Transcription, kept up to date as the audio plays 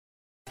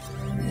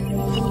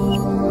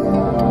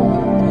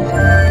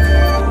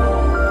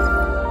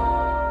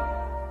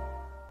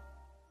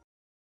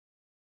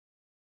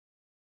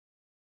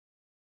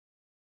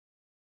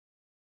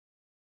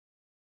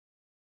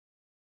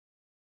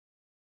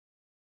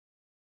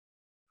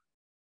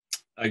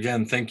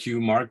Again, thank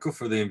you, Marco,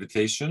 for the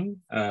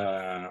invitation.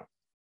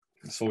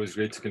 It's always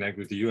great to connect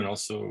with you, and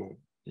also,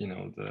 you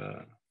know,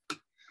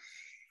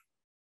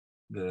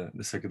 the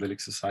Psychedelic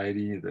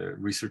Society, the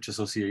Research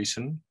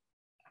Association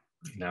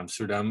in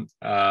Amsterdam.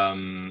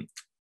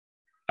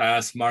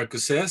 As Marco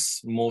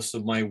says, most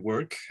of my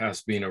work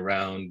has been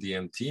around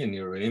DMT and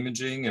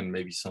neuroimaging, and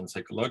maybe some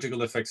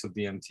psychological effects of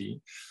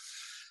DMT.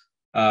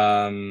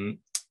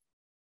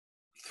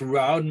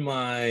 Throughout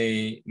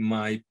my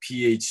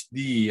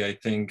PhD, I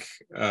think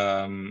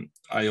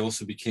I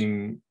also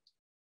became,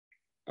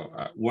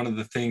 one of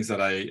the things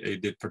that I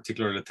did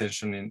particular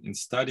attention in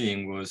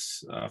studying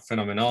was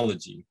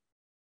phenomenology,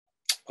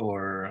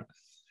 or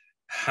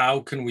how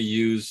can we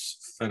use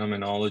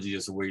phenomenology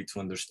as a way to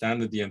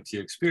understand the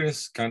DMT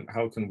experience?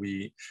 How can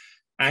we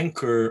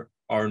anchor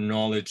our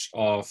knowledge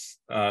of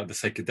the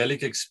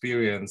psychedelic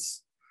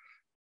experience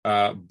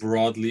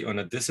broadly on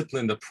a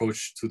disciplined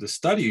approach to the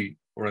study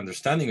or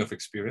understanding of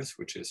experience,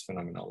 which is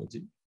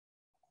phenomenology.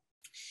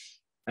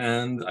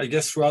 And I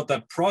guess throughout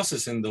that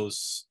process, in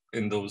those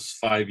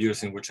 5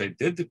 years in which I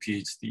did the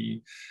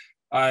PhD,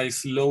 I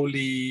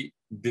slowly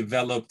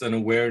developed an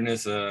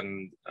awareness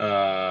and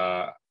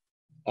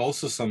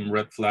also some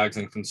red flags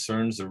and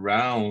concerns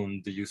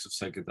around the use of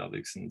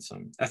psychedelics and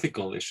some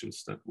ethical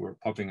issues that were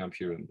popping up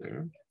here and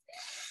there.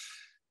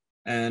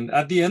 And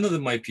at the end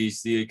of my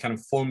PhD, I kind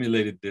of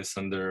formulated this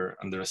under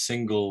a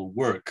single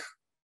work.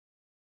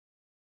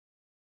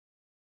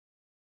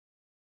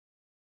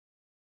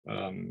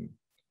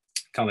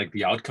 Kind of like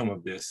the outcome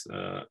of this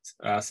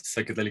as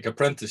Psychedelic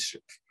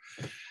Apprenticeship.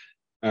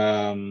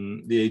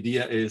 The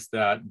idea is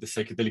that the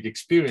psychedelic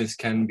experience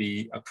can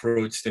be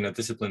approached in a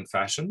disciplined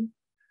fashion,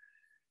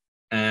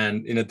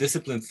 and in a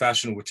disciplined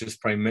fashion which is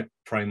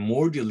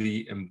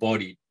primordially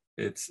embodied.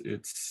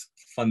 It's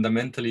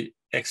fundamentally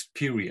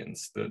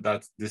experienced.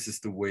 That this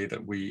is the way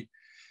that we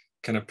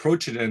can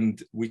approach it,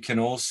 and we can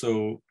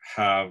also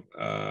have,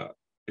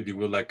 if you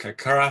will, like a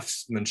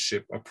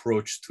craftsmanship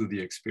approach to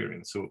the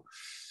experience. So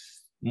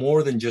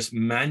more than just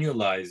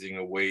manualizing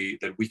a way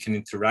that we can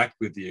interact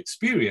with the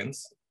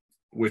experience,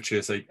 which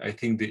is, I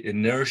think, the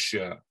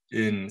inertia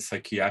in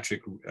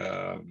psychiatric,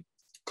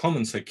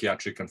 common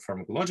psychiatric and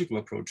pharmacological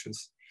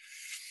approaches.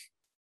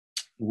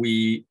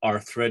 We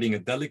are threading a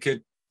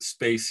delicate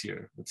space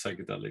here with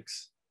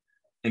psychedelics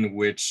in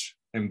which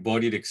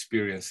embodied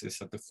experience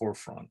is at the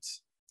forefront.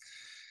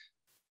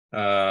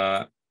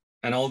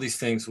 And all these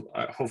things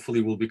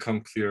hopefully will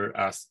become clear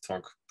as the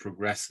talk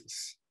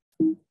progresses.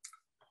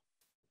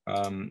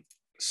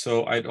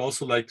 So I'd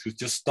also like to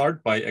just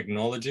start by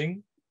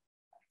acknowledging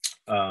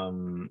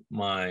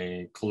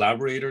my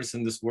collaborators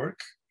in this work.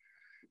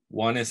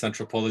 One is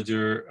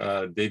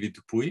anthropologist David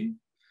Dupuy,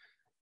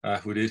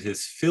 who did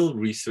his field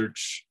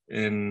research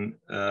in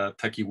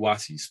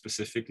Takiwasi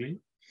specifically.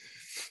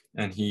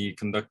 And he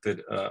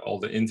conducted all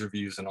the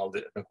interviews and all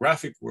the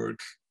ethnographic work,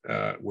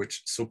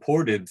 which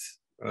supported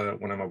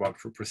what I'm about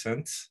to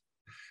present.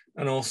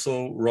 And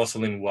also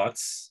Rosalind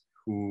Watts,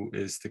 who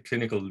is the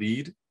clinical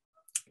lead,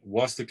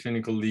 was the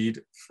clinical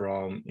lead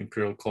from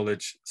Imperial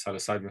College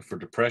psilocybin for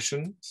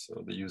depression.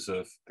 So the use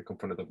of the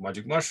component of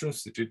magic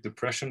mushrooms to treat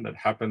depression that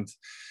happened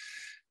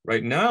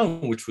right now,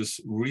 which was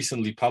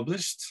recently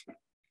published.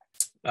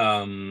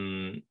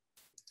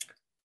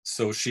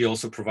 So she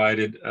also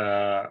provided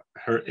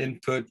her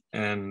input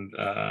and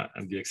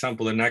the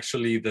example. And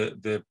actually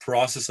the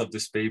process of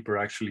this paper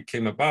actually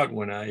came about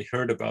when I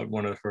heard about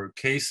one of her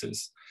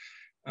cases,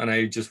 and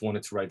I just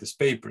wanted to write this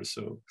paper.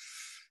 So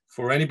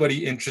for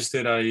anybody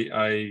interested,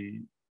 I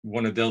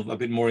want to delve a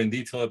bit more in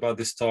detail about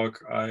this talk.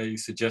 I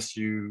suggest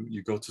you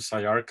go to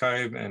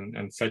PsyArchive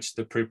and fetch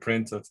the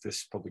preprint of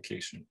this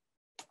publication.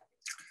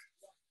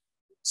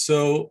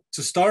 So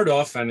to start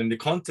off, and in the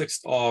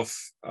context of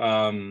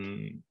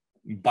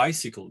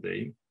Bicycle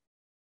Day,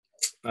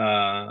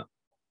 I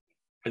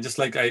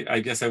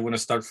guess I want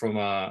to start from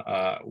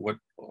what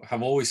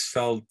I've always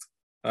felt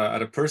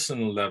at a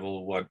personal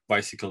level, what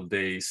Bicycle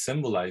Day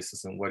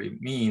symbolizes and what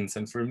it means.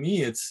 And for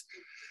me, it's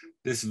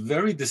this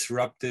very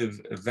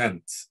disruptive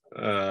event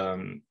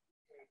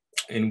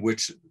in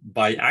which,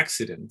 by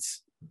accident,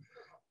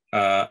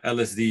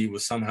 LSD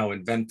was somehow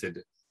invented,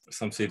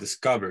 some say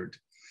discovered,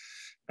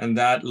 and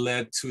that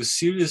led to a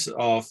series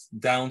of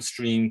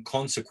downstream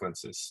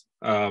consequences.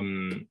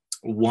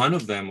 One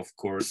of them, of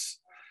course,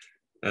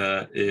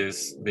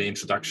 is the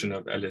introduction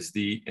of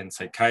LSD in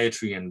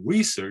psychiatry and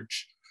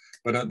research,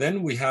 but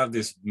then we have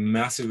these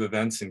massive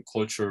events in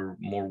culture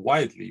more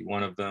widely.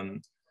 One of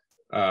them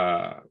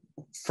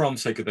from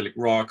psychedelic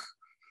rock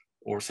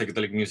or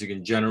psychedelic music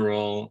in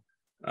general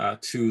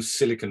to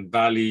Silicon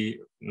Valley,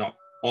 not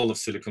all of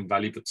Silicon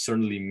Valley, but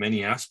certainly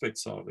many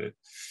aspects of it,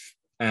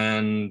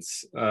 and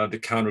the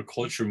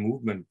counterculture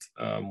movement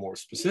more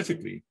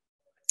specifically.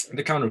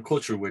 The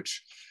counterculture,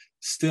 which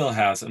still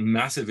has a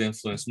massive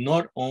influence,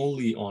 not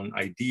only on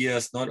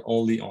ideas, not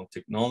only on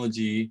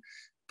technology,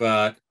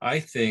 but I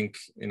think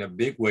in a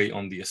big way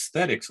on the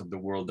aesthetics of the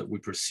world that we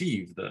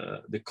perceive,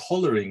 the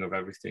coloring of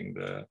everything,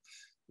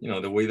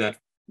 the way that,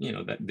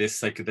 that this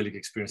psychedelic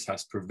experience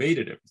has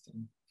pervaded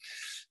everything.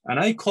 And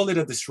I call it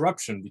a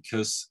disruption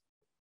because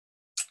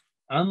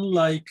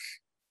unlike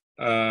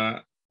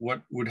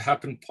what would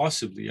happen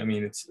possibly, I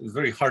mean, it's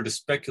very hard to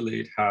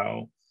speculate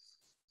how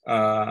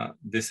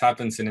this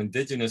happens in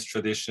indigenous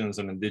traditions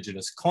and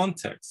indigenous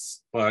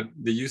contexts, but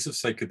the use of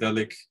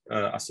psychedelic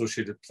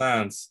associated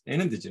plants in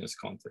indigenous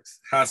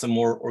contexts has a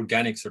more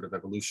organic sort of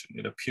evolution.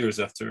 It appears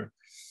after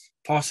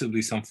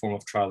possibly some form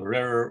of trial or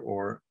error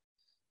or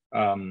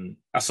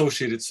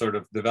associated sort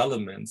of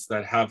developments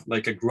that have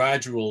like a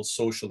gradual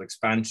social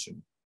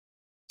expansion.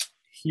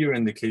 Here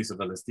in the case of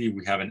LSD,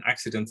 we have an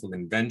accidental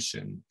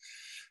invention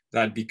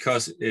that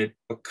because it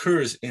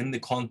occurs in the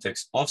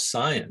context of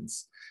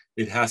science,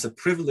 it has a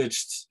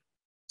privileged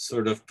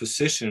sort of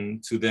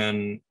position to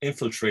then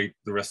infiltrate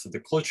the rest of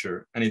the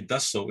culture, and it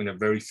does so in a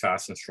very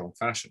fast and strong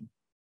fashion.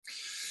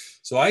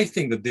 So I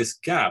think that this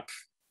gap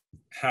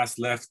has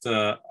left,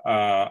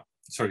 I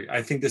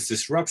think this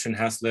disruption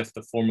has left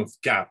a form of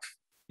gap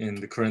in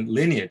the current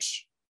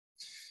lineage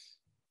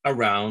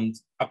around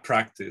a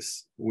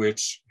practice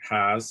which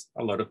has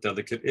a lot of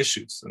delicate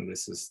issues. And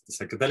this is the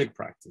psychedelic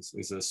practice,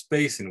 is a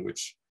space in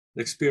which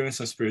the experience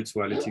and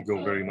spirituality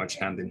go very much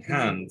hand in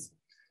hand,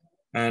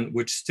 and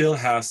which still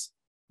has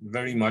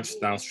very much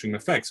downstream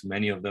effects,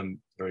 many of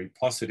them very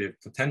positive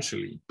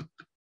potentially.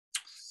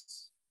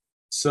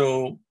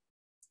 So,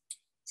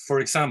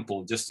 for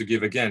example, just to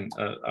give again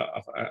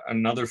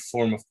another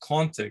form of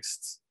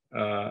context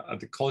at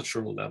the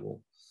cultural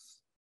level,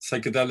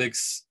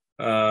 psychedelics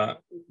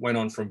went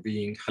on from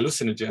being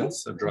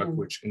hallucinogens, a drug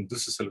which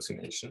induces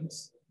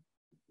hallucinations,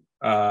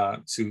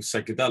 to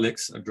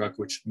psychedelics, a drug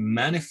which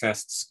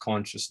manifests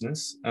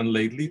consciousness, and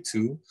lately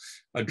to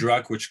a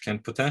drug which can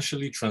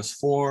potentially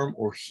transform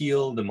or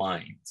heal the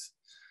mind,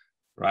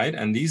 right?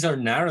 And these are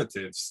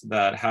narratives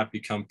that have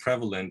become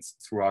prevalent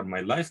throughout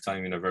my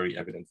lifetime in a very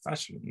evident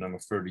fashion, and I'm a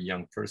fairly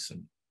young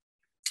person.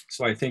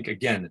 So I think,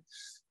 again,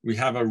 we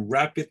have a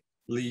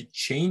rapidly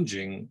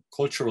changing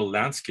cultural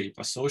landscape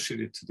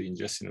associated to the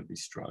ingestion of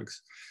these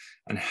drugs.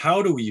 And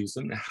how do we use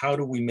them? How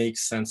do we make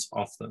sense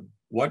of them?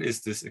 What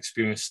is this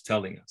experience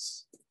telling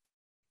us?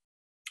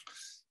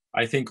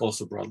 I think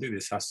also broadly,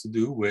 this has to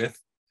do with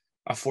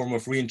a form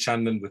of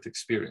re-enchantment with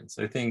experience.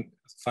 I think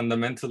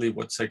fundamentally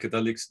what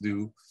psychedelics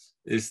do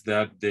is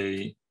that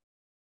they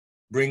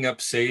bring up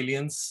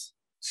salience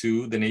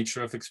to the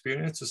nature of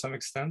experience to some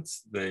extent.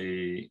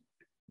 It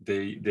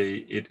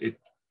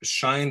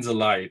shines a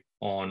light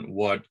on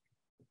what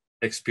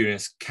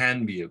experience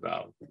can be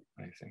about,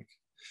 I think.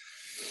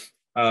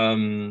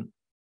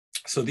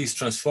 So these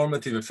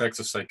transformative effects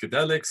of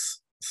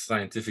psychedelics,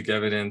 scientific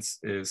evidence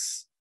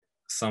is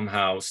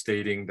somehow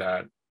stating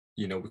that,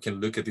 you know, we can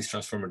look at these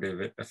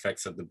transformative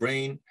effects of the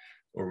brain,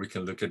 or we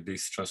can look at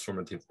these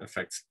transformative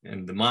effects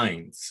in the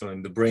mind. So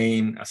in the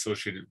brain,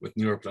 associated with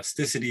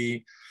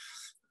neuroplasticity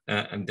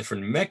and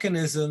different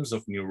mechanisms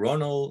of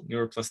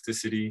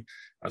neuroplasticity,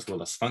 as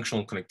well as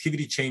functional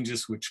connectivity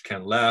changes, which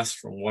can last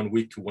from 1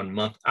 week to 1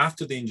 month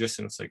after the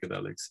ingestion of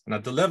psychedelics. And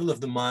at the level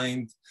of the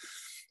mind,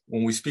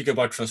 when we speak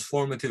about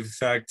transformative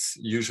effects,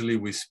 usually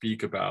we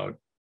speak about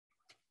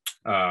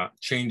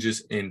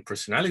changes in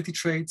personality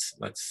traits,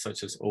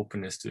 such as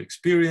openness to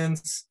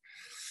experience,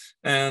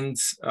 and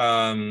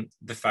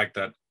the fact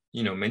that,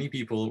 you know, many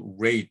people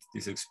rate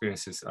these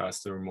experiences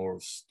as their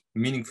most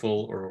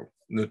meaningful, or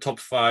the top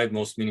 5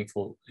 most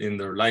meaningful in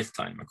their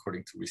lifetime,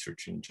 according to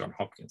research in Johns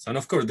Hopkins. And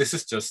of course, this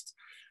is just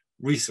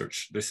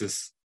research. This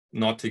is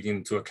not taking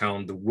into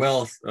account the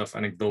wealth of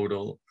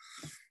anecdotal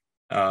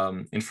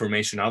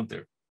information out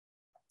there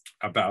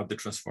about the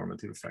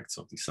transformative effects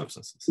of these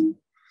substances.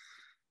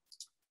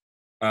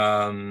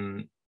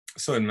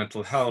 So in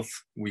mental health,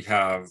 we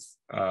have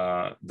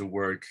the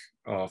work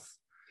of,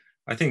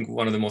 I think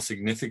one of the most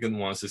significant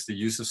ones is the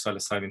use of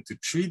psilocybin to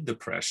treat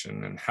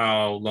depression and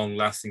how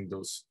long-lasting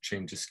those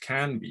changes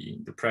can be,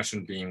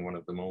 depression being one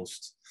of the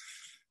most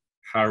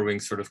harrowing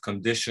sort of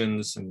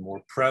conditions and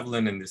more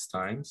prevalent in these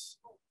times.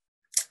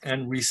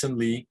 And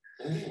recently,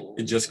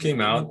 it just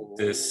came out,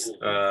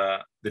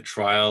 the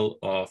trial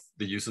of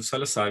the use of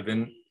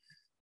psilocybin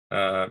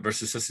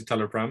versus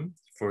escitalopram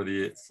for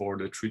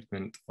the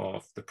treatment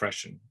of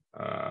depression.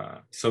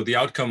 So the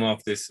outcome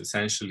of this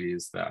essentially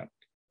is that,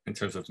 in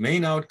terms of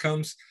main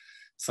outcomes,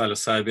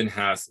 psilocybin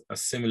has a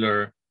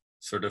similar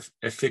sort of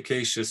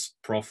efficacious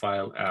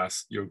profile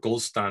as your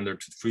gold standard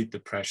to treat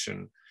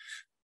depression,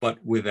 but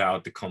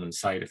without the common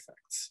side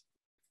effects.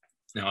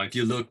 Now, if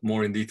you look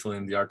more in detail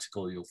in the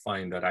article, you'll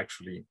find that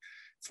actually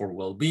for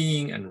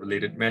well-being and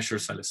related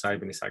measures,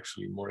 psilocybin is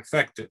actually more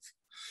effective.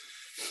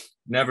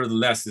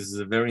 Nevertheless, this is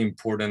a very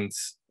important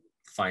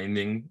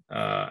finding,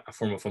 a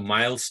form of a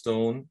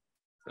milestone,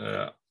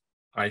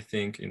 I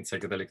think, in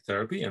psychedelic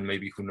therapy, and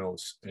maybe, who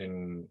knows,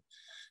 in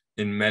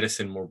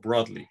medicine more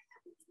broadly.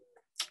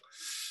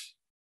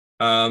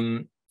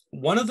 One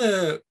of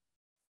the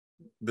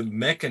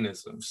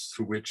mechanisms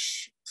through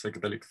which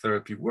psychedelic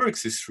therapy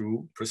works is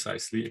through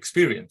precisely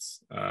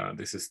experience.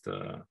 This is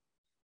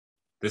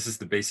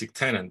the basic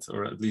tenet,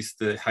 or at least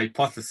the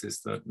hypothesis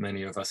that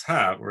many of us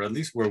have, or at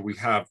least where we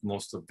have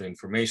most of the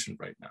information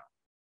right now.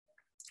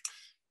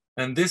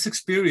 And this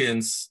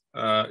experience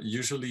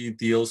usually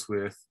deals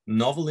with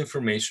novel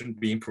information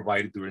being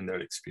provided during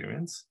that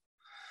experience.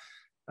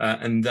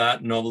 And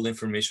that novel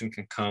information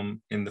can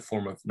come in the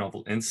form of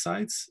novel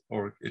insights,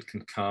 or it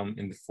can come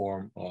in the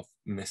form of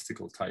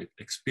mystical type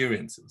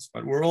experiences.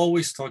 But we're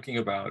always talking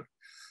about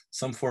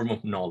some form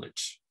of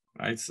knowledge,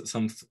 right? So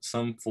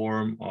some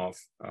form of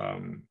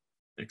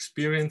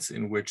experience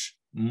in which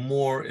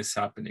more is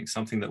happening.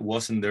 Something that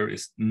wasn't there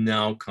is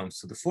now comes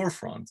to the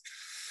forefront.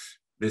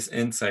 These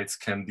insights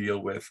can deal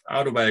with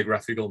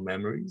autobiographical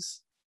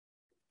memories.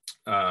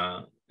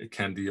 It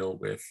can deal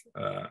with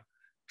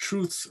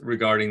truths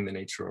regarding the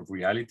nature of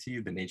reality,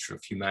 the nature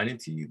of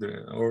humanity,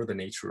 or the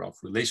nature of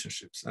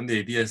relationships. And the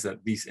idea is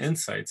that these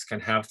insights can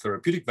have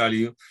therapeutic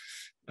value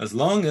as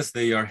long as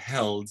they are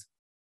held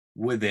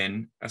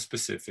within a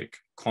specific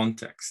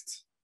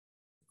context.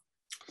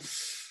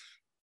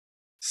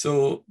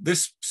 So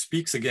this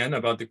speaks again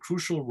about the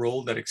crucial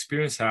role that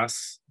experience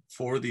has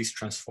for these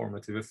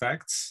transformative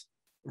effects.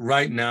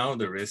 Right now,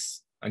 there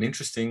is an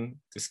interesting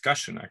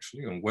discussion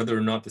actually on whether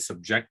or not the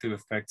subjective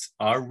effects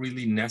are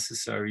really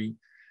necessary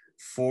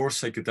for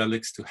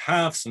psychedelics to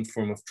have some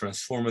form of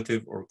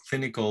transformative or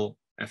clinical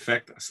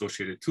effect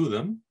associated to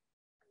them.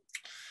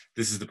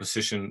 This is the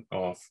position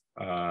of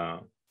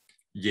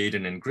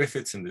Yaden and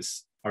Griffiths in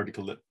this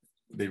article that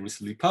they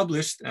recently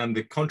published, and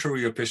the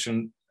contrary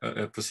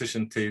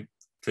position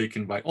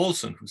taken by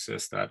Olson, who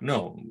says that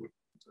no,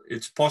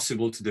 it's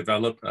possible to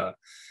develop a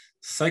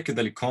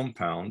psychedelic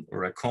compound,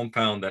 or a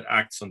compound that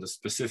acts on the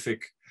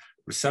specific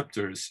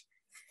receptors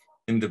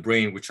in the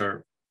brain which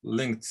are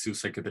linked to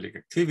psychedelic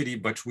activity,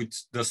 but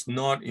which does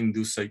not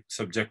induce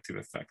subjective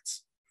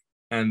effects.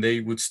 And they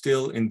would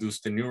still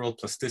induce the neural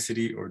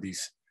plasticity or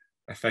these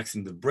effects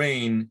in the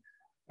brain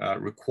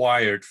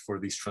required for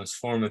these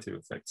transformative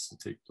effects to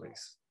take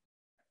place.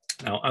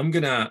 Now, I'm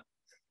gonna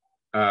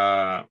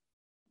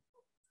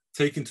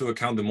take into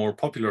account the more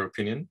popular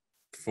opinion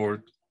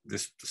for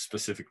this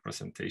specific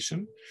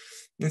presentation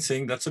in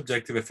saying that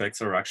subjective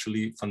effects are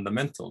actually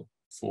fundamental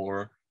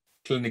for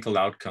clinical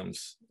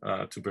outcomes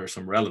to bear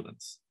some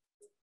relevance.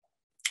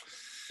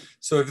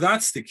 So if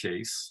that's the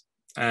case,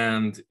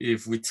 and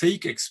if we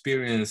take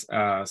experience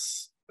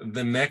as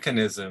the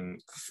mechanism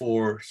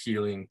for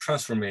healing,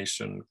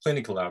 transformation,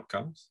 clinical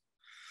outcomes,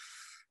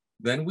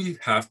 then we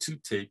have to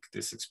take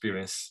this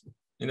experience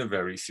in a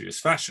very serious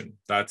fashion.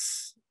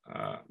 That's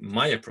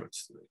my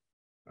approach to it,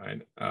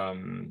 right?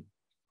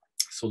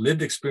 So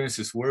lived experience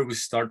is where we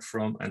start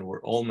from, and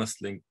we're all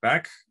must link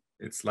back.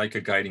 It's like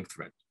a guiding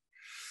thread.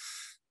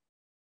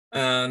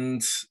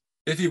 And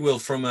if you will,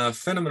 from a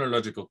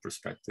phenomenological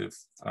perspective,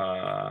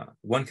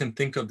 one can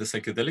think of the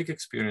psychedelic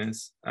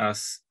experience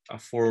as a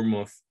form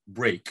of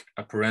break,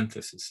 a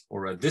parenthesis,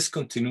 or a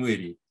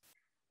discontinuity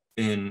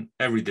in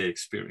everyday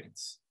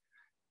experience,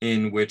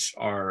 in which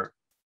our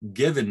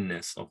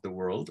givenness of the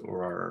world,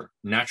 or our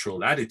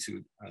natural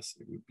attitude, as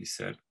it would be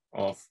said,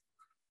 of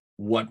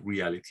what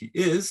reality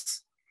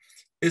is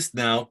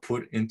now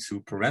put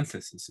into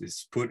parenthesis,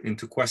 is put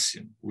into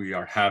question. We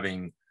are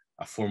having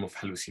a form of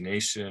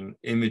hallucination,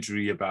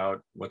 imagery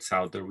about what's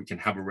out there. We can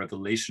have a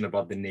revelation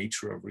about the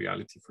nature of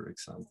reality, for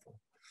example.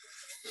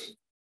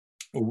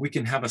 Or we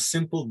can have a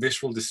simple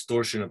visual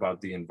distortion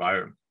about the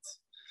environment.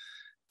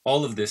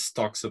 All of this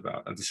talks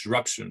about a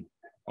disruption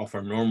of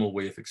our normal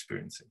way of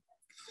experiencing.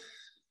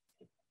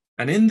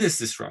 And in this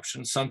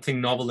disruption,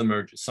 something novel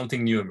emerges,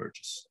 something new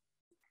emerges.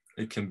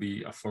 It can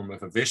be a form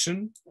of a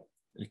vision,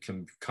 it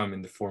can come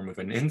in the form of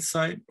an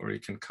insight, or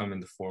it can come in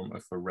the form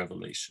of a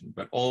revelation.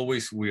 But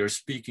always we are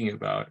speaking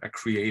about a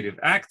creative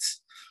act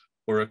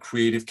or a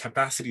creative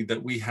capacity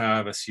that we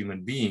have as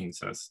human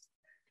beings. As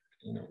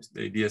you know,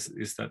 the idea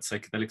is that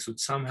psychedelics would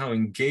somehow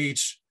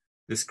engage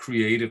this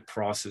creative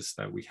process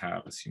that we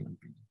have as human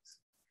beings.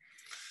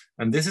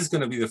 And this is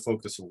going to be the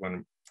focus of what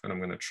I'm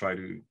going to try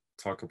to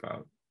talk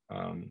about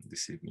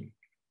this evening.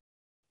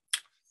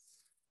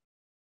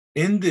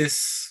 In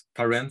this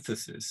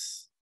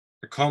parenthesis,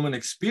 a common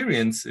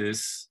experience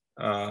is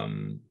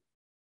the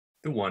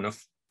one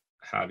of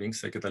having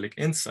psychedelic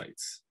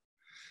insights.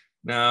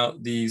 Now,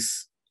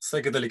 these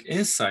psychedelic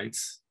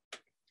insights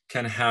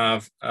can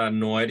have a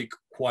noetic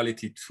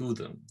quality to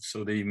them,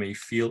 so they may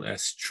feel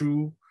as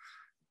true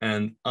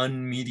and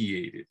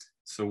unmediated.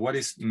 So what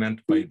is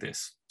meant by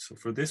this? So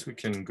for this, we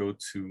can go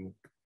to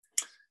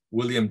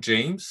William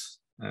James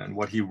and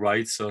what he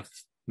writes of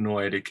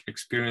noetic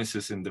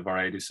experiences in the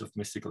varieties of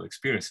mystical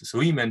experiences. So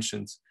he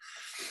mentions,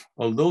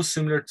 although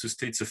similar to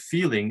states of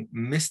feeling,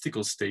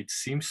 mystical states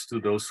seems to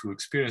those who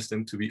experience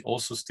them to be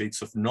also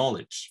states of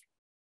knowledge.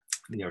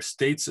 They are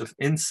states of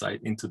insight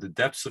into the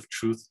depths of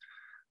truth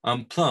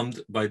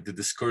unplumbed by the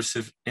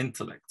discursive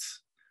intellect.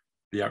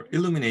 They are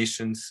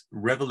illuminations,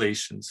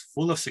 revelations,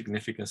 full of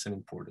significance and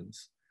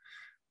importance.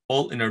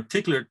 All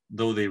inarticulate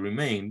though they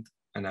remained,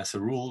 and as a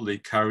rule, they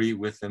carry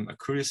with them a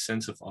curious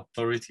sense of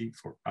authority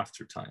for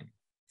after time.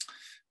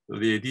 So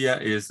the idea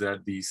is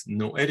that these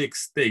noetic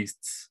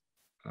states,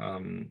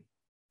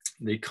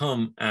 they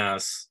come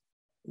as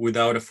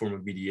without a form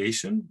of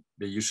mediation.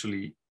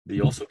 They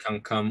also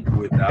can come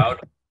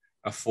without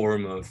a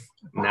form of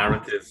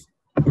narrative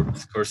or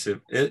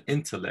discursive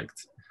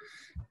intellect.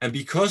 And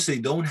because they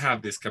don't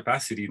have this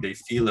capacity, they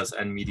feel as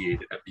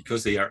unmediated. And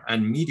because they are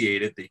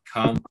unmediated,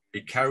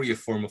 they carry a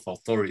form of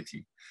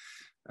authority.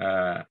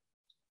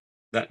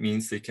 That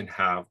means they can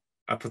have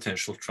a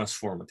potential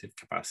transformative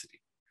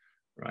capacity,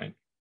 right?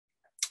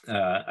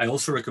 I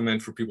also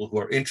recommend for people who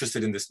are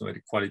interested in this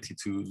noetic quality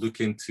to look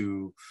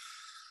into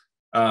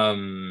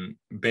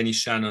Benny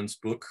Shannon's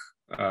book,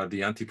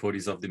 The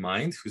Antipodes of the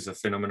Mind, who's a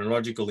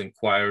phenomenological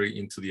inquiry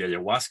into the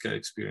ayahuasca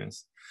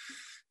experience.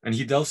 And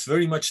he delves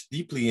very much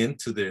deeply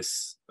into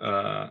this,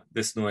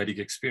 this noetic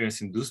experience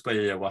induced by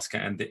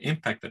ayahuasca and the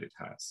impact that it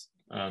has,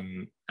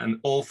 and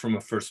all from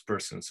a first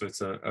person. So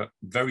it's a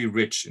very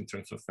rich in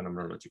terms of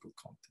phenomenological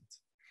content.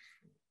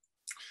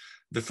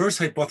 The first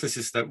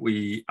hypothesis that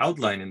we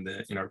outline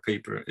in our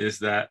paper is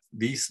that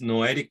this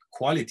noetic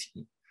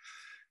quality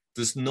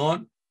does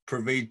not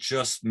pervade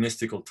just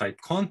mystical type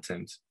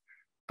content,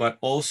 but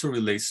also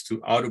relates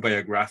to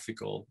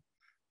autobiographical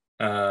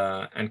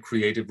and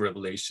creative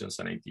revelations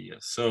and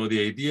ideas. So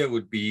the idea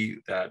would be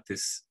that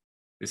this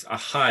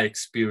aha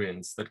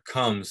experience that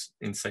comes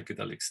in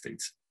psychedelic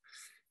states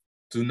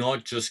do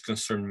not just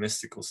concern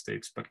mystical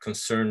states, but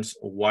concerns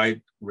a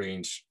wide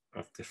range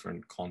of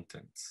different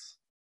contents.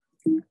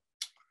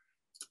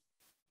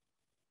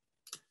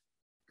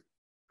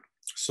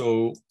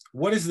 So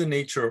what is the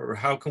nature, or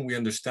how can we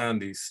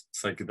understand these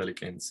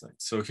psychedelic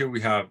insights? So here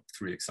we have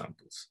 3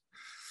 examples.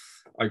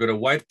 I got a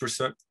wide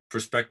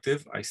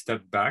perspective. I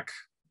stepped back.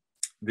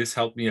 This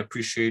helped me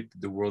appreciate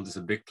that the world is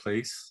a big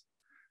place.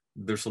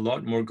 There's a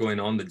lot more going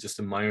on than just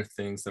the minor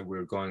things that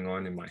were going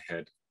on in my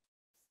head.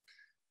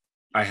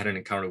 I had an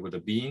encounter with a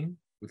being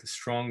with a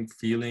strong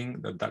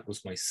feeling that that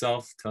was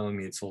myself telling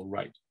me it's all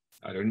right.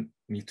 I don't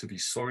need to be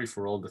sorry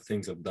for all the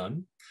things I've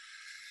done.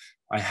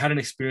 I had an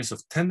experience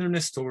of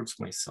tenderness towards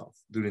myself.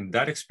 During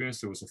that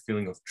experience, there was a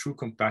feeling of true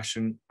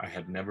compassion I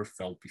had never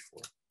felt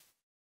before.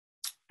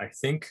 I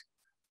think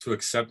to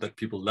accept that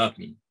people love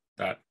me,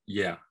 that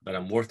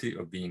I'm worthy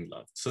of being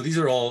loved. So these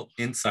are all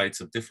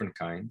insights of different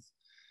kinds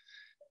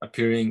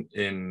appearing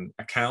in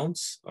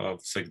accounts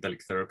of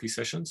psychedelic therapy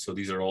sessions. So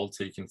these are all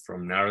taken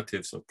from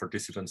narratives of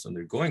participants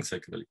undergoing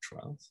psychedelic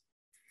trials.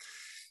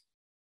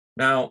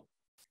 Now,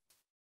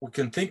 we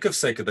can think of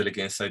psychedelic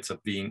insights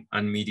of being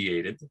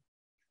unmediated,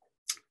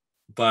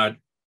 but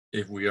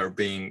if we are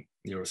being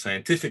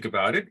neuroscientific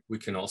about it, we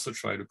can also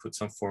try to put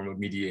some form of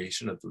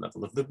mediation at the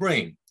level of the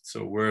brain.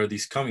 So where are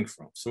these coming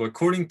from? So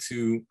according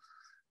to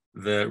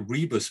the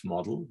Rebus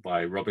model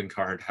by Robin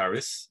Carhart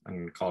Harris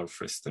and Carl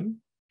Friston,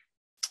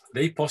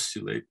 they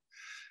postulate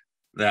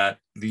that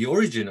the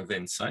origin of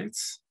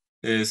insights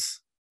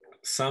is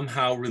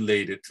somehow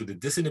related to the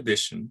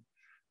disinhibition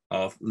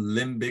of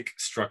limbic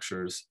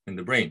structures in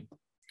the brain.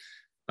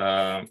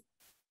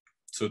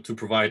 So to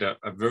provide a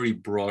very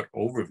broad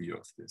overview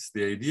of this,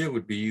 the idea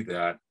would be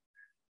that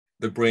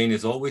the brain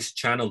is always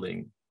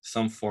channeling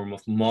some form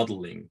of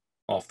modeling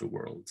of the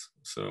world.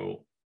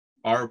 So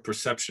our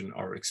perception,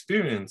 our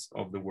experience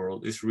of the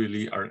world is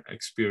really our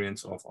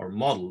experience of our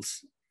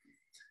models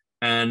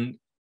and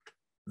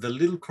the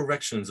little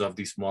corrections of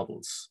these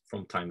models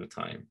from time to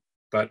time.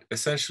 But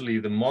essentially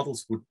the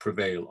models would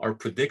prevail. Our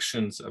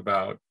predictions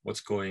about what's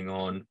going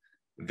on,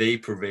 they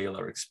prevail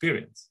our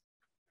experience.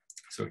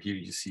 So here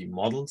you see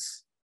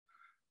models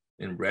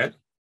in red,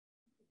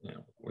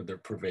 or their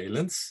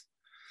prevalence,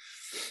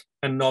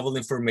 and novel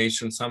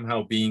information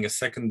somehow being a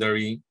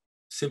secondary,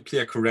 simply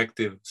a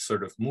corrective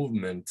sort of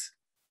movement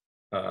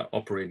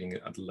operating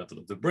at the level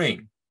of the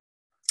brain.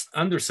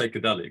 Under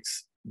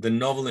psychedelics, the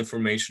novel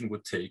information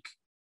would take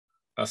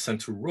a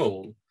central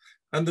role,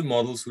 and the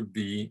models would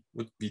be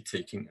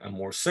taking a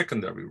more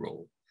secondary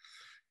role.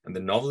 And the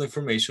novel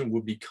information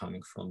would be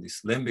coming from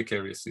these limbic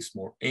areas, these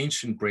more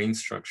ancient brain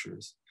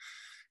structures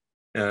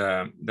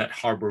that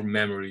harbor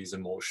memories,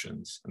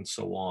 emotions, and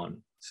so on.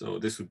 So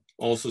this would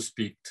also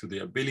speak to the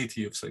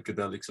ability of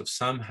psychedelics of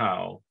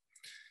somehow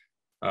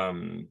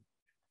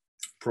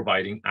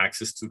providing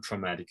access to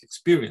traumatic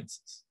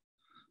experiences.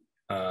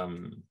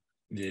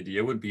 The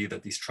idea would be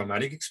that these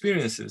traumatic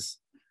experiences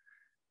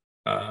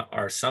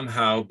are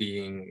somehow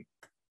being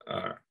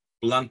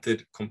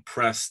blunted,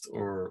 compressed,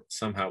 or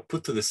somehow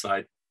put to the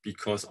side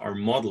because our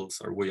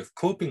models, our way of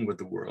coping with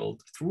the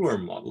world through our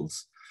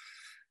models,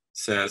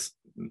 says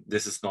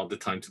this is not the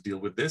time to deal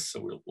with this,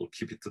 so we'll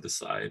keep it to the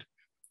side.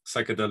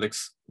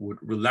 Psychedelics would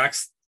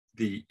relax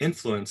the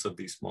influence of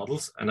these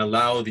models and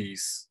allow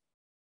these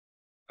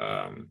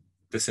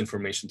this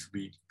information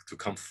to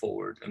come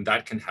forward, and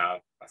that can have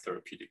a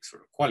therapeutic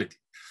sort of quality.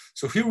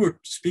 So here we're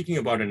speaking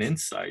about an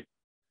insight,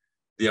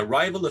 the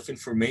arrival of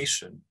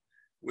information,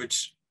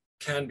 which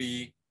can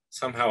be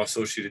somehow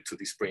associated to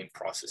these brain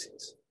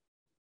processes.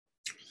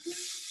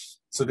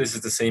 So this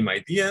is the same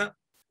idea.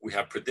 We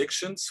have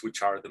predictions,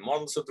 which are the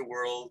models of the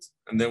world,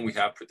 and then we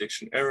have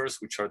prediction errors,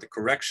 which are the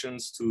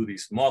corrections to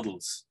these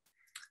models.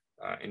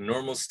 In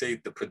normal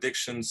state, the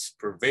predictions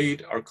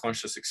pervade our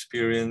conscious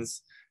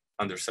experience.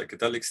 Under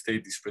psychedelic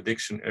state, these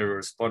prediction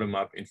errors,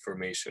 bottom-up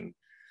information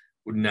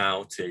would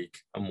now take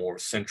a more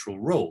central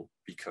role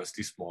because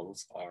these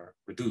models are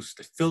reduced.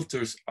 The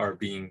filters are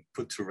being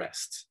put to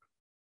rest.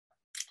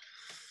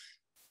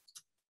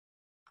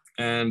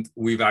 And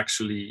we've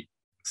actually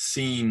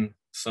seen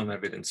some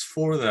evidence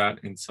for that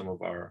in some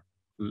of our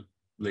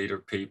later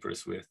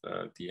papers with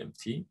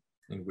DMT,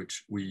 in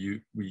which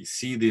we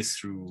see this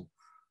through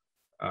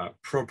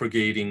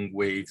propagating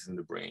waves in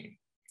the brain,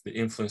 the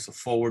influence of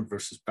forward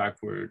versus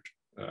backward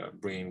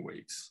brain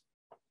waves.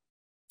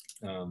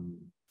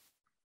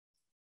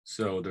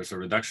 So there's a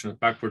reduction of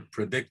backward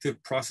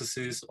predictive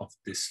processes of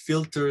these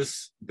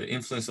filters. The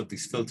influence of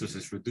these filters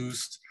is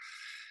reduced,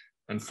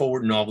 and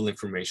forward novel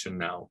information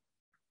now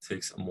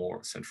takes a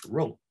more central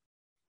role.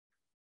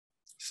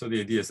 So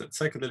the idea is that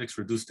psychedelics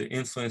reduce the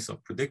influence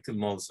of predictive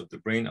models of the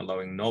brain,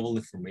 allowing novel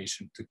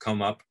information to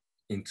come up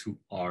into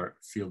our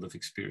field of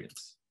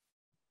experience.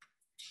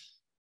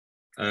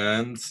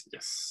 And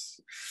yes.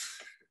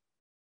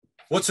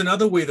 What's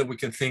another way that we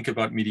can think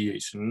about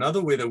mediation?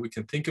 Another way that we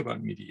can think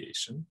about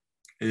mediation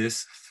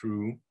is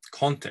through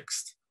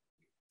context,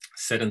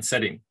 set and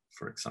setting,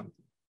 for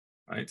example,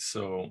 right?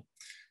 So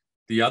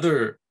the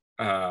other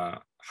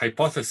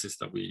hypothesis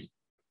that we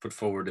put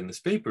forward in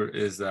this paper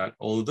is that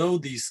although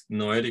these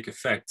noetic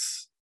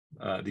effects,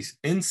 these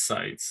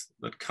insights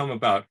that come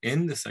about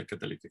in the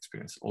psychedelic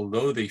experience,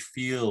 although they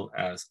feel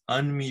as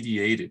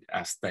unmediated,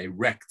 as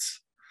direct,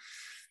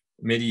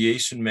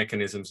 mediation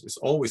mechanisms is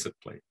always at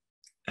play.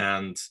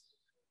 And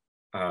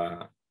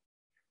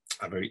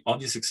a very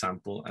obvious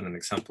example, and an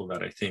example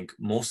that I think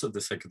most of the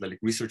psychedelic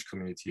research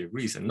community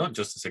agrees, and not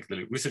just the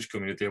psychedelic research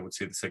community, I would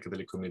say the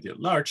psychedelic community at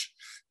large,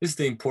 is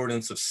the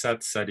importance of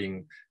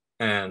setting,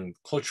 and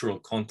cultural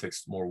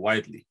context more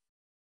widely,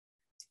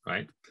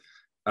 right?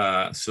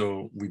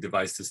 So we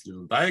devised this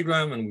little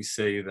diagram, and we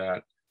say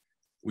that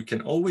we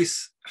can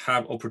always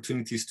have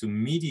opportunities to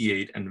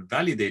mediate and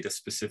validate a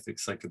specific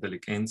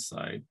psychedelic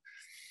insight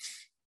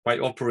by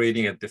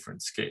operating at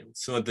different scales.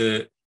 So at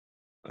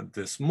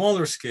the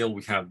smaller scale,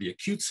 we have the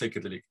acute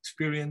psychedelic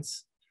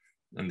experience,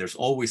 and there's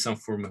always some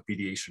form of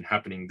mediation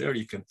happening there.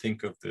 You can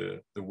think of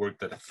the work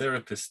that a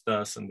therapist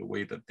does and the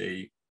way that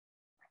they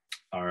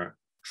are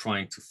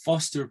trying to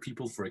foster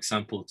people, for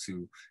example,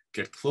 to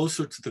get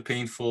closer to the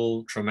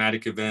painful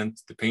traumatic event,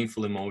 the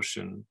painful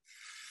emotion.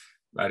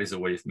 That is a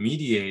way of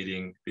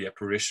mediating the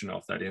apparition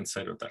of that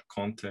insight or that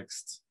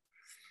context.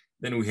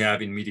 Then we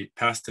have immediate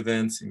past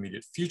events,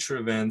 immediate future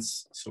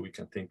events. So we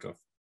can think of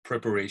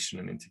preparation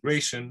and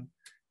integration.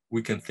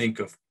 We can think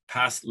of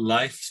past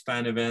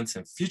lifespan events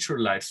and future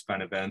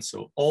lifespan events.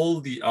 So all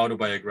the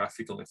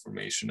autobiographical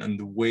information and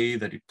the way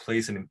that it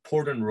plays an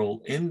important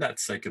role in that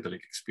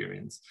psychedelic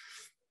experience.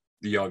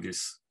 The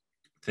obvious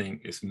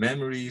thing is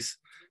memories,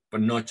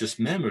 but not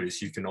just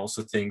memories. You can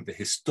also think the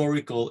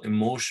historical,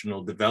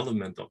 emotional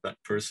development of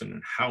that person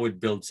and how it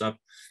builds up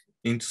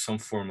into some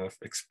form of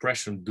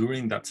expression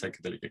during that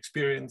psychedelic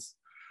experience.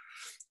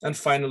 And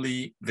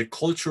finally, the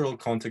cultural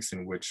context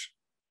in which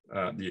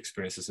the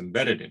experience is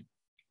embedded in.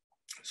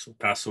 So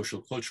past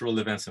social cultural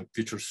events and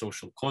future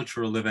social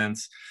cultural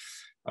events.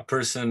 A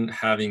person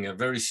having a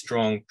very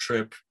strong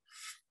trip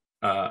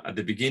at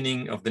the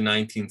beginning of the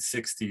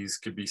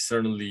 1960s could be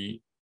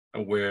certainly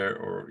aware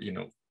or,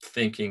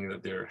 thinking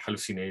that they're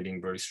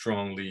hallucinating very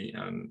strongly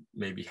and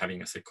maybe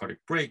having a psychotic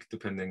break,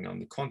 depending on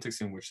the context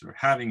in which they're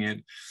having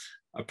it.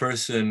 A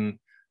person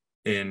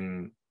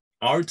in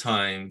our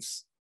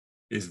times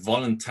is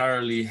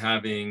voluntarily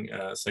having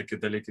a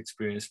psychedelic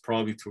experience,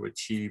 probably to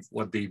achieve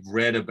what they've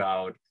read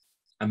about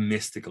a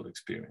mystical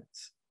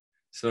experience.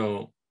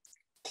 So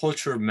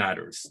culture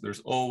matters. There's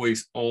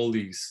always all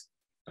these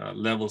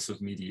levels of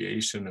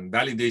mediation and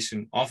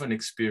validation of an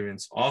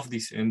experience of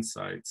these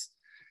insights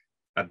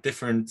at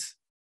different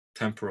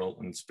temporal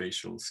and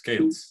spatial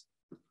scales.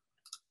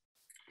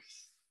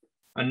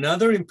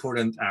 Another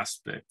important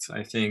aspect,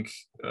 I think,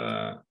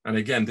 and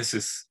again, this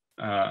is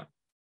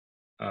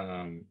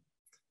kind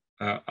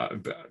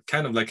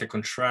of like a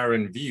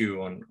contrarian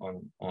view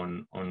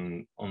on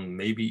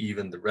maybe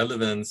even the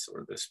relevance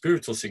or the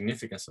spiritual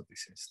significance of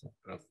these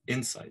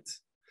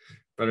insights.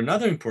 But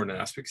another important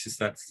aspect is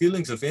that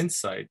feelings of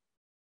insight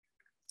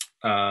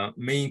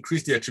may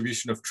increase the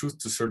attribution of truth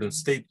to certain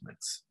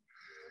statements.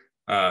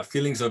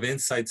 Feelings of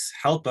insights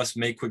help us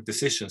make quick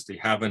decisions. They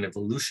have an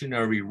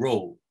evolutionary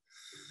role.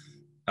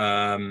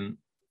 And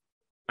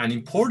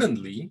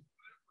importantly,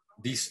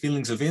 these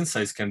feelings of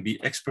insights can be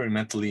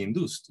experimentally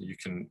induced. You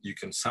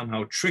can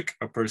somehow trick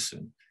a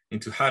person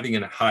into having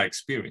a high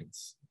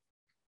experience.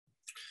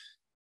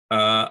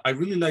 I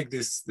really like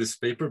this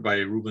paper by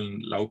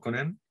Ruben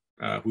Laukkonen,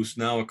 who's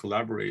now a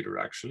collaborator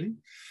actually,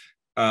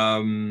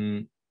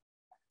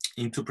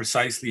 into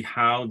precisely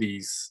how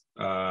these,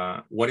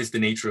 what is the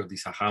nature of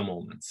these aha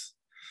moments.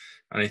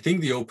 And I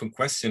think the open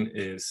question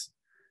is,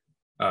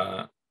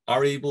 are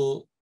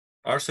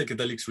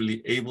psychedelics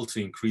really able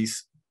to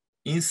increase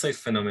insight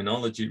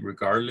phenomenology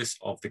regardless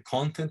of the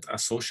content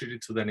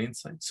associated to that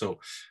insight? So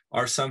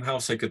are somehow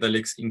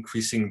psychedelics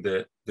increasing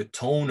the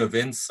tone of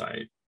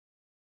insight,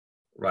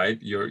 right?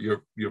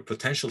 Your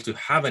potential to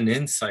have an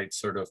insight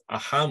sort of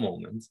aha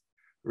moment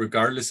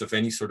regardless of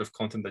any sort of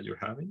content that you're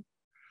having?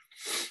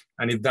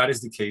 And if that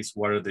is the case,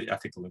 what are the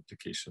ethical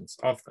implications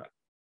of that?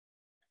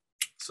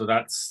 So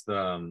that's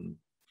the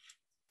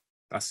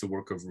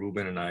work of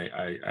Ruben, and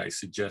I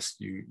suggest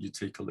you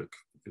take a look,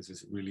 because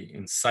it's really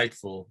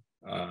insightful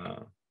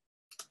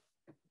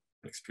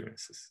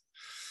experiences.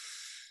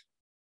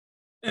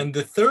 And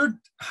the third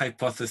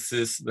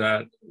hypothesis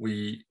that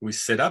we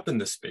set up in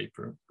this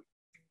paper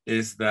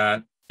is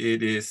that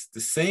it is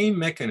the same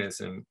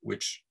mechanism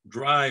which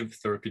drive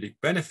therapeutic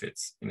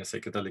benefits in a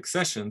psychedelic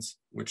sessions,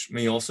 which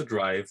may also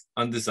drive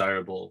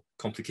undesirable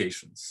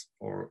complications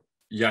or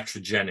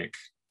iatrogenic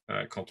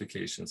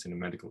complications in a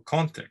medical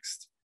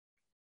context.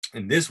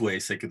 In this way,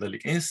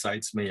 psychedelic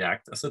insights may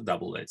act as a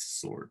double-edged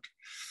sword.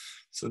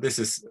 So this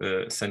is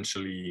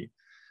essentially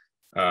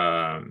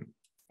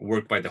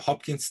work by the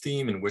Hopkins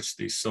team, in which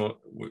they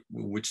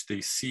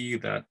see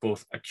that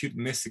both acute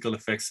mystical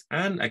effects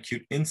and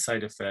acute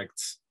insight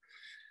effects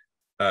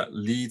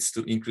leads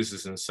to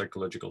increases in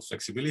psychological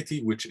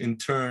flexibility, which in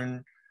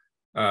turn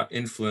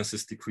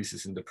influences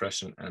decreases in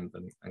depression and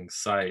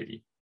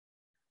anxiety.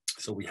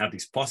 So we have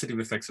these positive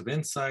effects of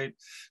insight.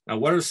 Now,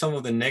 what are some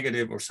of the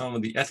negative or some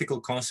of the ethical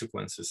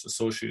consequences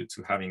associated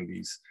to having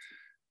these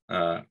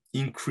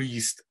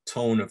increased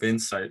tone of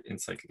insight in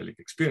psychedelic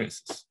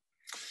experiences?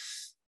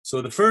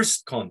 So the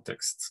first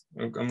context,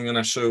 I'm going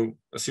to show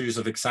a series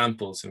of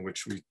examples in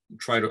which we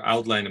try to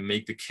outline and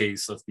make the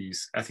case of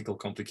these ethical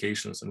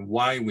complications and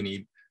why we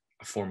need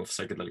a form of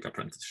psychedelic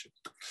apprenticeship.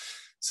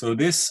 So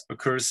this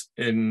occurs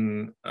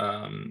in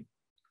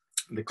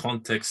the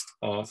context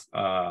of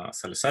a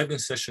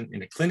psilocybin session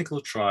in a clinical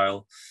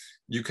trial.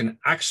 You can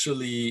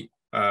actually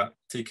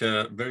take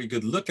a very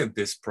good look at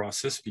this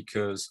process,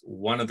 because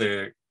one of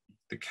the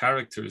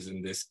characters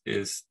in this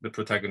is the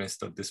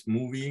protagonist of this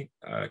movie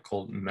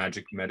called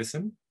Magic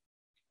Medicine.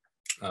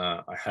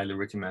 I highly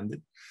recommend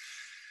it.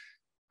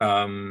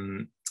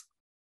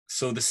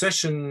 So the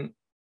session,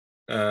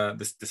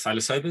 the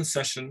psilocybin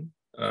session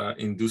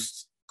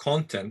induced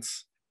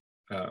contents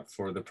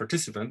for the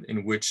participant,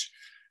 in which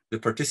the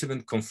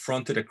participant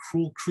confronted a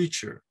cruel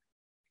creature,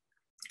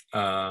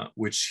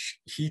 which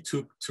he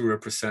took to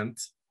represent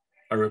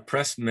a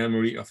repressed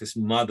memory of his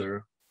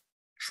mother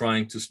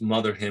trying to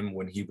smother him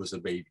when he was a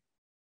baby,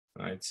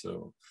 right?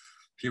 So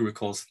he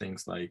recalls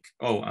things like,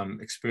 oh, I'm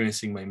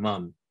experiencing my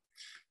mom,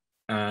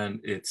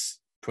 and it's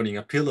putting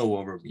a pillow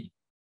over me.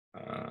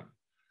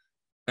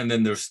 And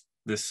then there's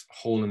this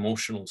whole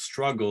emotional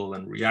struggle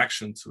and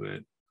reaction to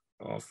it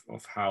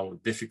of how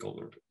difficult,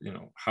 or, you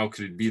know, how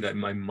could it be that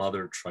my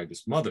mother tried to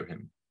smother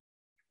him?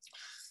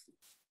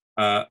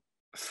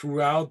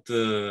 Throughout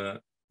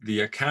the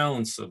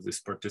accounts of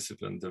this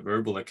participant, the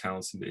verbal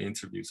accounts in the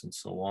interviews and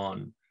so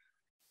on,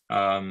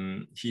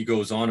 he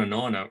goes on and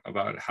on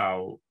about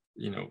how,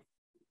 you know,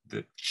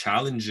 the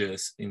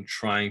challenges in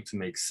trying to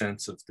make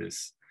sense of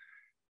this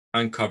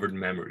uncovered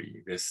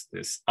memory, this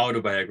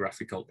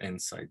autobiographical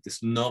insight,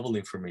 this novel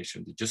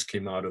information that just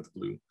came out of the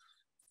blue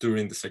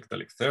during the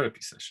psychedelic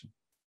therapy session.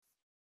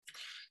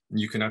 And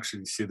you can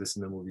actually see this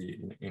in the movie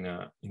in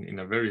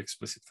a very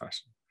explicit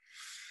fashion.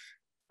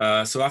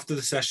 So after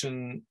the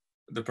session,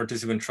 the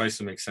participant tries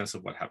to make sense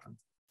of what happened.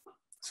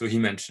 So he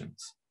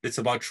mentions, it's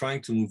about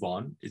trying to move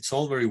on. It's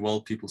all very well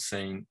people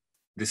saying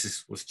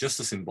this was just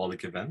a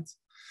symbolic event,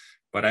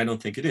 but I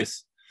don't think it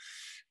is.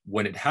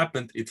 When it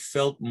happened, it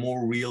felt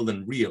more real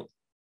than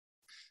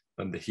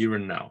the here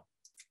and now.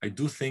 I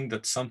do think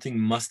that something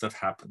must have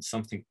happened,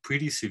 something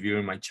pretty severe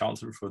in my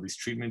childhood for this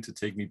treatment to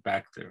take me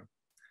back there.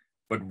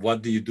 But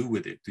what do you do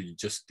with it? Do you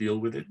just deal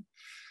with it?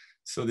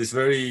 So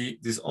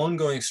this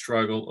ongoing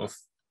struggle of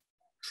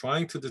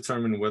trying to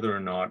determine whether or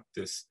not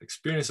this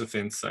experience of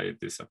insight,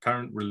 this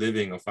apparent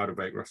reliving of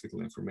autobiographical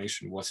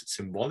information, was it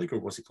symbolic or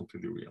was it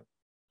completely real?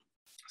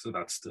 So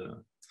that's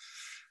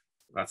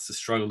the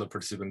struggle the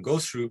participant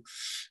goes through.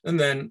 And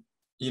then,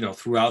 you know,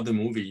 throughout the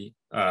movie,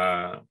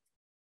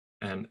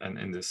 and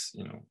in this,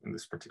 you know, in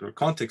this particular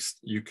context,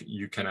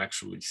 you can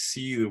actually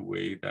see the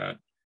way that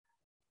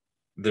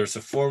there's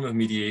a form of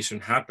mediation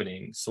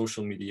happening,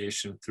 social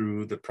mediation,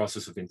 through the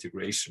process of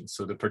integration.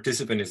 So the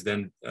participant is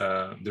then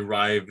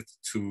derived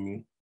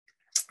to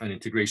an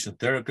integration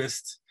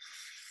therapist,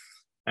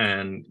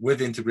 and with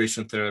the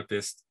integration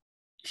therapist,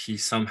 he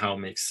somehow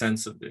makes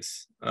sense of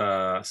this.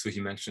 So he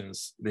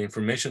mentions, the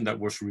information that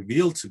was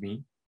revealed to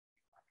me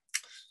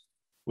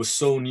was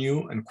so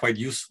new and quite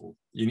useful.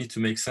 You need to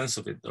make sense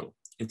of it though.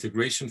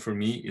 Integration for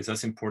me is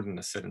as important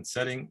as set and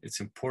setting.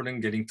 It's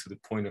important getting to the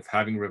point of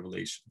having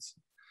revelations.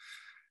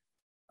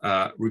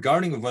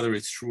 Regarding whether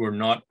it's true or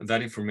not,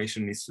 that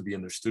information needs to be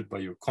understood by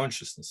your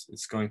consciousness.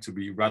 It's going to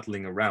be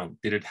rattling around.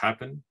 Did it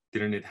happen?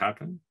 Didn't it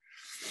happen?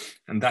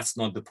 And that's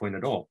not the point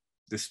at all.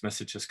 This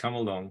message has come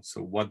along,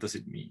 so what does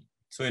it mean?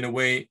 So in a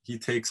way, he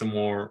takes a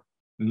more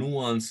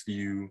nuanced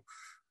view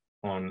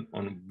on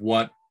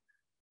what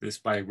this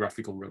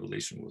biographical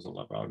revelation was all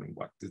about, and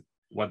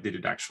what did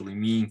it actually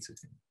mean to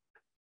him.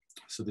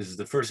 So this is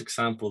the first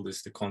example. This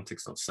is the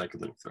context of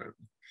psychedelic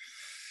therapy.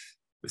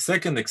 The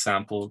second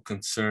example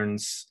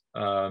concerns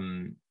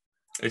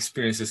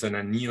experiences in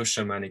a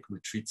neo-shamanic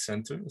retreat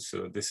center.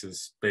 So this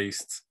is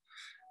based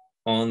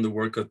on the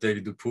work of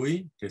David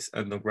Dupuy, his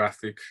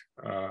ethnographic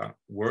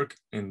work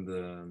in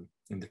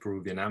the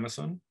Peruvian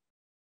Amazon.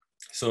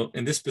 So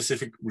in this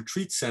specific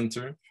retreat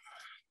center,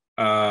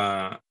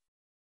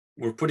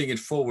 we're putting it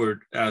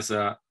forward as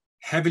a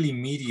heavily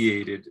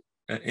mediated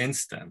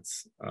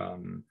instance,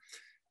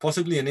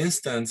 possibly an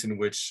instance in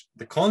which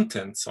the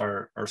contents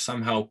are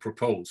somehow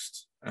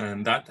proposed,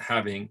 and that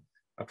having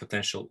a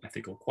potential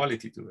ethical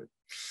quality to it.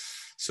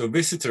 So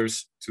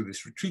visitors to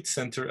this retreat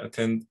center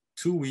attend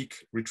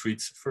 2-week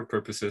retreats for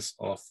purposes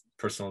of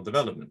personal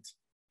development.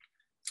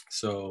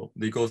 So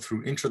they go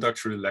through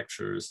introductory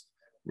lectures,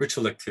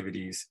 ritual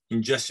activities,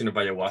 ingestion of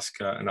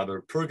ayahuasca and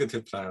other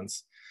purgative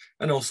plants,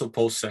 and also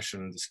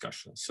post-session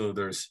discussions. So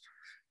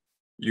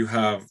you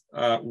have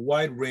a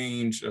wide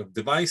range of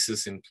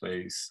devices in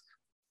place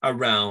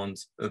around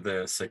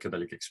the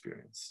psychedelic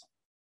experience,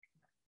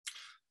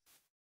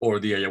 or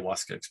the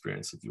ayahuasca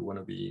experience, if you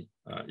want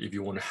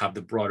to have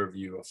the broader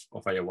view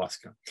of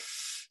ayahuasca.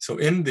 So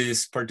in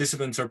this,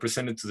 participants are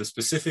presented to the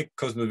specific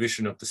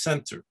cosmovision of the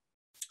center.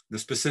 The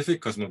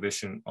specific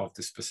cosmovision of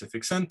the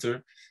specific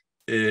center,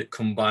 it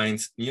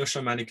combines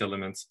neo-shamanic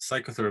elements,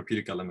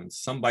 psychotherapeutic elements,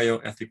 some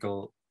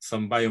bioethical,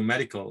 some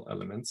biomedical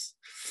elements,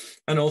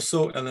 and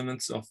also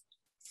elements of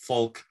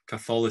folk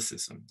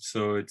Catholicism.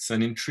 So it's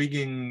an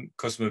intriguing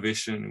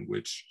cosmovision in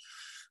which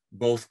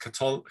both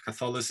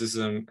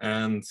Catholicism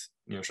and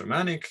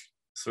neo-shamanic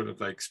sort of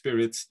like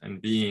spirits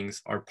and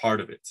beings are part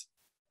of it.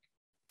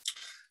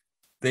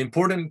 The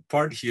important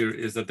part here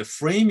is that the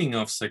framing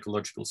of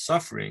psychological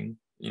suffering,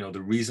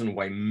 the reason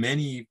why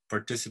many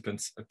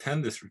participants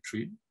attend this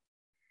retreat,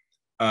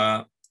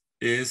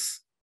 is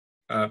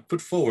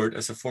put forward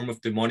as a form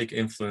of demonic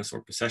influence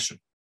or possession.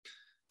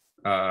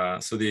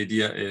 So the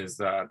idea is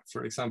that,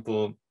 for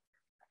example,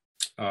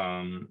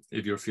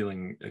 if you're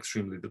feeling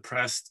extremely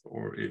depressed,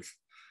 or if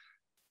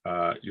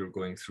you're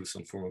going through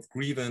some form of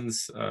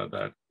grievance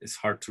that is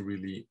hard to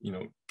really,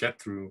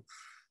 get through,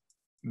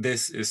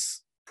 this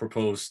is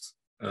proposed.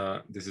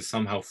 This is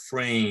somehow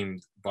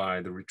framed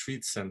by the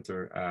retreat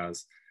center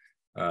as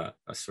a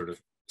sort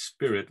of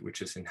spirit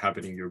which is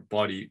inhabiting your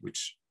body,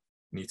 which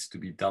needs to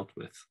be dealt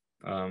with.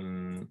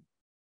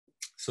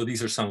 So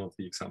these are some of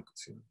the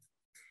examples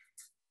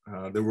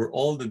here. There were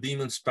all the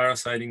demons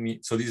parasiting me.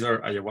 So these are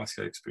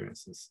ayahuasca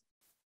experiences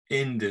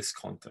in this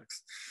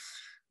context.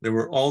 There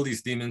were all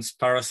these demons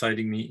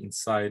parasiting me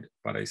inside,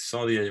 but I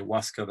saw the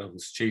ayahuasca that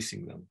was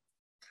chasing them.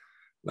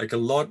 Like a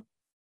lot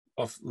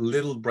of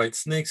little bright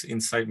snakes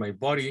inside my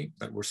body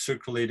that were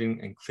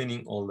circulating and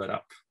cleaning all that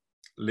up.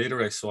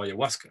 Later, I saw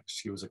ayahuasca.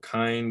 She was a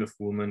kind of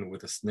woman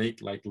with a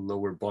snake-like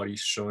lower body,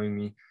 showing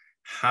me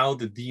how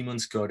the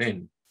demons got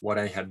in, what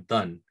I had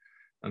done,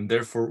 and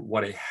therefore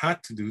what I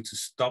had to do to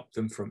stop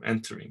them from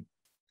entering.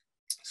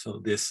 So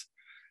this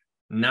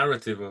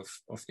narrative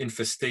of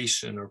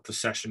infestation or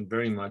possession,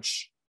 very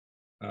much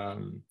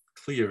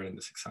clear in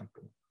this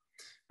example.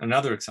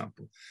 Another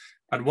example,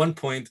 at one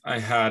point I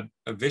had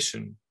a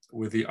vision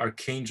with the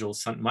archangel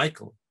Saint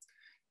Michael,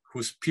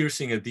 who's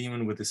piercing a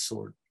demon with his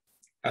sword,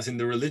 as in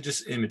the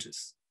religious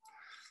images.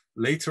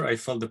 Later, I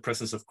felt the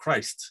presence of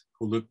Christ,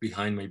 who looked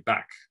behind my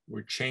back,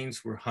 where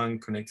chains were hung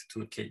connected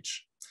to a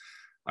cage.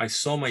 I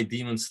saw my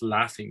demons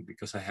laughing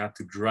because I had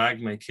to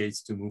drag my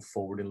cage to move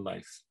forward in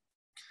life.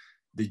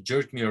 They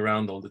jerked me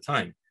around all the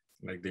time,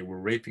 like they were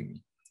raping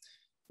me.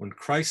 When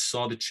Christ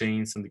saw the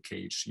chains and the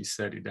cage, he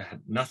said it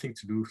had nothing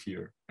to do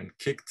here and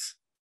kicked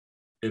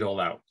it all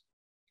out.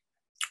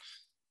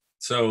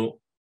 So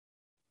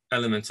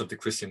elements of the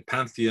Christian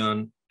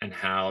pantheon and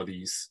how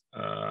these,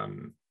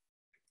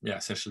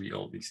 essentially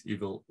all these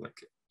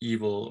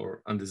evil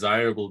or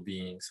undesirable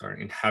beings are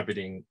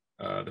inhabiting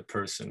the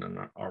person and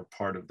are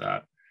part of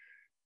that,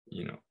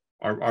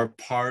 are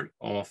part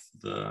of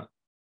the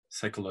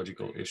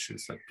psychological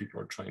issues that people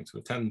are trying to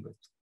attend with.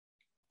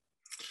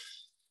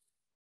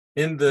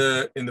 In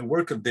the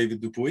work of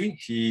David Dupuy,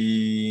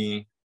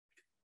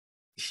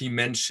 he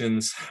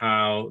mentions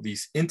how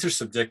these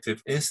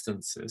intersubjective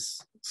instances,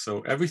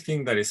 so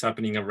everything that is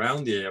happening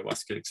around the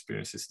ayahuasca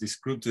experiences, these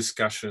group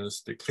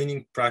discussions, the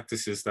cleaning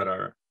practices that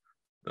are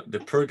the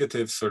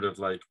purgative sort of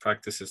like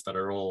practices that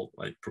are all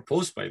like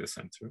proposed by the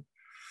center,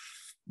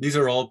 these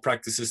are all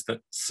practices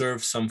that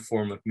serve some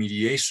form of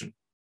mediation,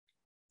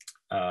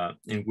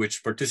 in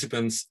which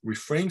participants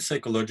reframe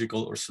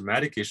psychological or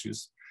somatic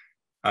issues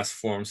as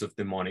forms of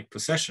demonic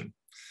possession.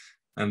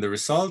 And the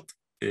result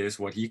is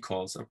what he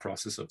calls a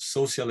process of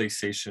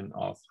socialization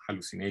of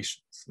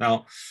hallucinations.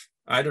 Now,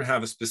 I don't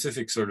have a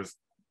specific sort of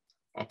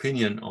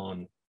opinion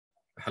on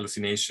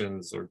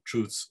hallucinations or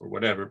truths or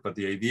whatever, but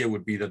the idea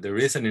would be that there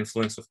is an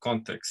influence of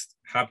context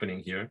happening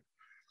here.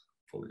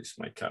 Apologies,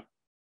 my cat.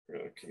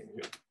 Okay,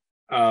 yeah.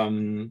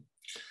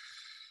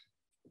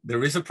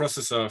 There is a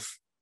process of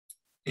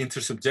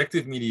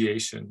intersubjective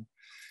mediation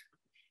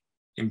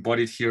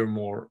embodied here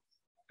more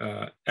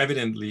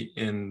evidently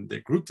in the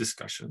group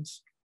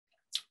discussions,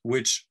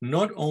 which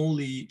not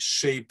only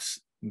shapes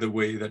the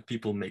way that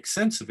people make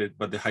sense of it,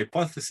 but the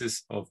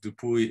hypothesis of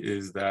Dupuy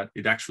is that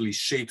it actually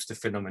shapes the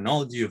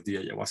phenomenology of the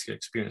ayahuasca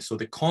experience. So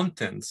the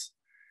contents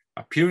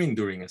appearing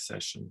during a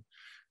session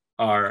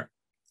are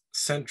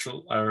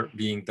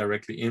being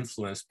directly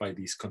influenced by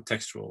these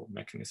contextual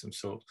mechanisms.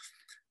 So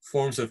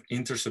forms of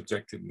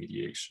intersubjective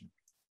mediation.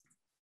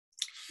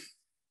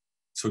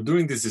 So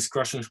during these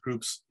discussion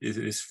groups, it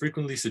is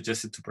frequently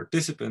suggested to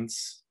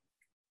participants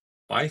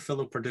by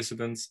fellow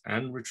participants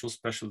and ritual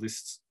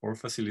specialists or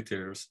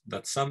facilitators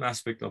that some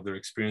aspect of their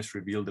experience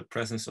reveal the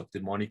presence of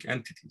demonic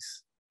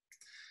entities,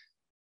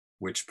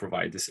 which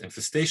provide this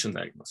infestation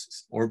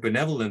diagnosis, or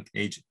benevolent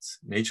agents,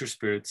 nature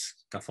spirits,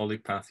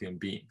 Catholic pantheon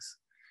beings.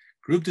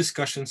 Group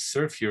discussions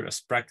serve here as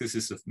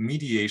practices of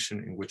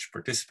mediation in which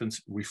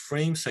participants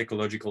reframe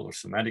psychological or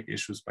somatic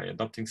issues by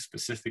adopting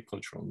specific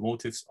cultural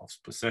motives of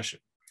possession,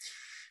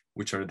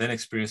 which are then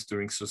experienced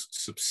during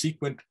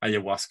subsequent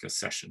ayahuasca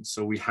sessions.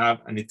 So we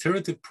have an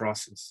iterative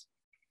process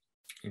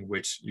in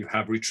which you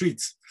have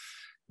retreats,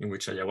 in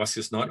which ayahuasca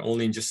is not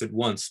only ingested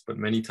once, but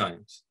many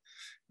times.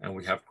 And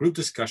we have group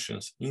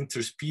discussions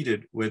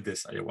interspeeded with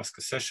this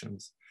ayahuasca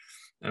sessions.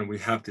 And we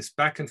have this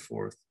back and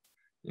forth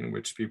in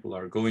which people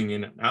are going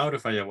in and out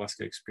of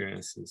ayahuasca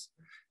experiences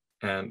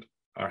and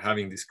are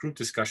having these group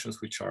discussions,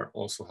 which are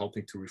also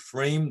helping to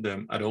reframe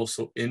them and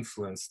also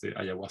influence the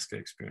ayahuasca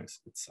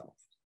experience itself.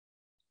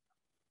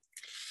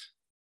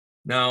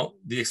 Now,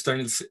 the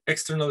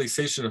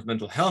externalization of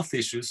mental health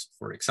issues,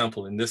 for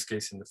example, in this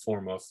case, in the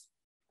form of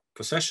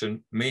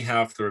possession, may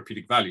have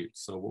therapeutic value.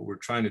 So what we're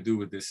trying to do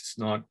with this is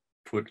not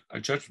put a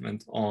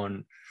judgment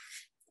on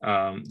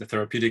the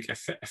therapeutic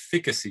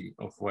efficacy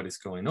of what is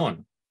going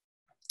on.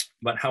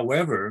 But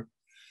however,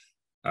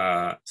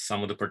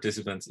 some of the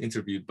participants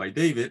interviewed by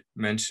David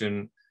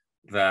mentioned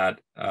that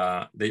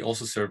they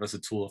also serve as a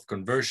tool of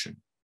conversion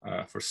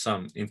for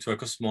some into a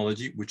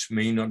cosmology which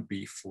may not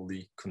be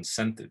fully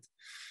consented.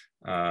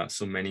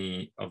 So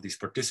many of these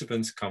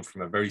participants come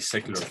from a very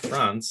secular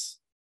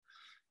France,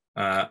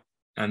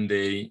 and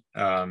they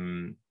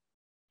go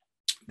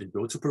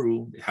to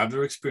Peru, they have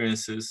their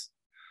experiences,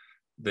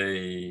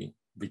 they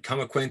become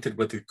acquainted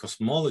with the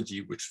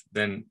cosmology, which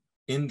then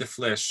in the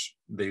flesh,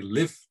 they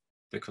live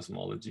the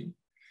cosmology.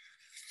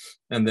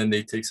 And then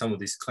they take some of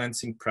these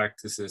cleansing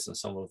practices and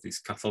some of these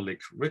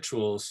Catholic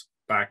rituals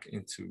back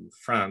into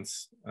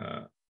France,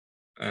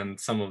 and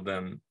some of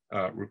them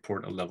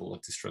report a level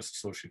of distress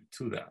associated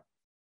to that.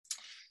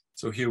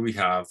 So here we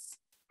have,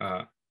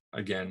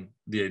 again,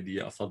 the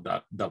idea of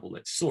a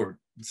double-edged sword,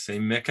 the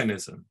same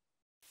mechanism,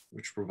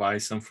 which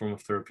provides some form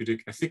of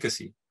therapeutic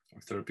efficacy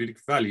or therapeutic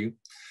value,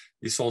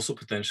 is also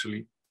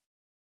potentially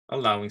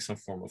allowing some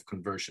form of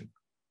conversion.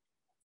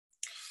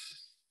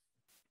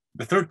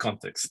 The third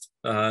context,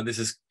 this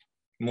is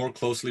more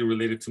closely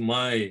related to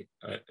my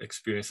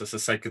experience as a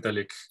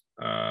psychedelic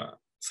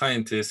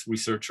scientist,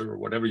 researcher, or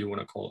whatever you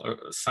want to call it,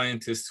 a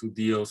scientist who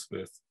deals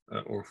with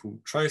or who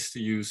tries to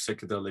use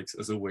psychedelics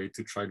as a way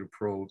to try to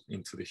probe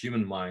into the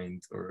human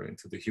mind or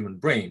into the human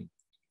brain.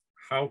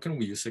 How can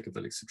we use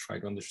psychedelics to try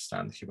to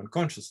understand the human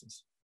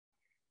consciousness?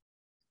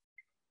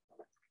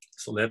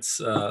 So let's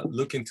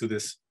look into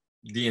this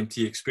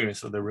DMT experience,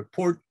 so the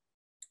report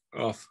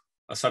of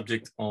a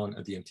subject on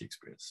a DMT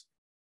experience.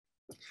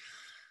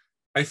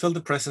 I felt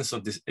the presence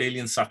of this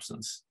alien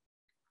substance,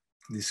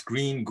 this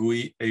green,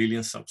 gooey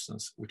alien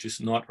substance, which is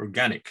not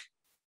organic.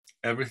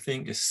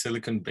 Everything is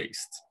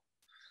silicon-based.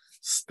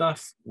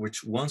 Stuff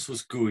which once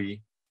was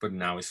gooey, but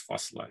now is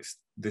fossilized.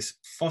 This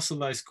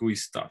fossilized gooey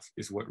stuff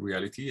is what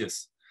reality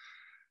is.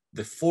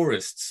 The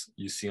forests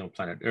you see on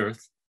planet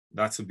Earth,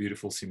 that's a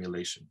beautiful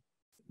simulation.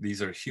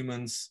 These are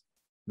humans.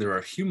 There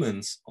are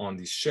humans on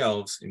these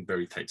shelves in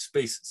very tight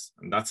spaces.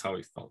 And that's how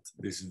I felt,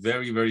 this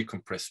very, very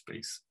compressed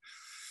space.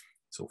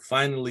 So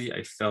finally,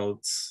 I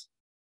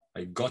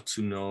got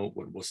to know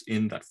what was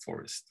in that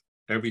forest.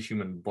 Every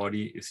human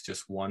body is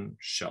just one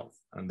shelf,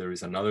 and there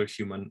is another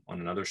human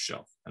on another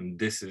shelf. And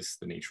this is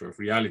the nature of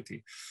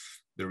reality.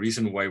 The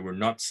reason why we're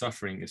not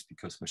suffering is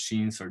because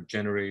machines are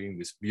generating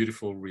this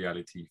beautiful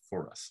reality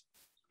for us.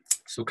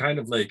 So kind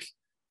of like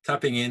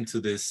tapping into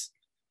this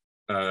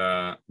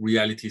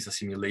reality is a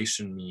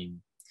simulation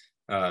meme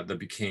that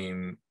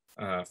became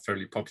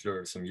fairly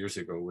popular some years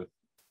ago with,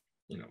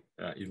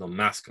 Elon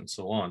Musk and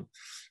so on,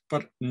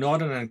 but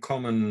not an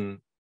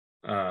uncommon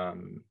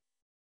kind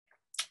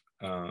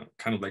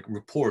of like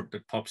report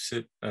that pops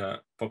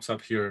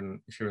up here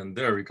and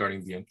there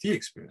regarding DMT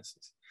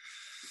experiences.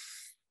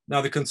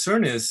 Now the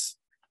concern is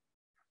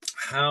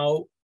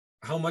how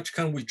much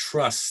can we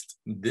trust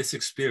this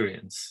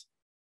experience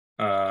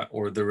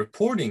or the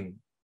reporting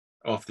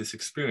of this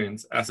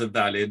experience as a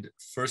valid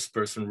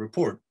first-person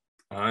report.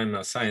 I'm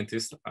a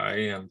scientist. I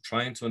am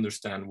trying to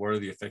understand what are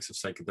the effects of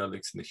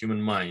psychedelics in the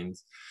human mind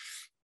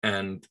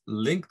and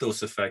link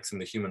those effects in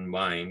the human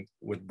mind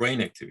with brain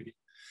activity.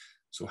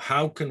 So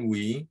how can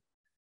we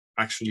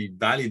actually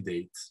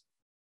validate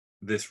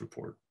this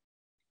report?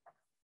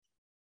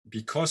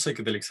 Because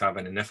psychedelics have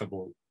an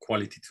ineffable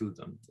quality to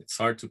them, it's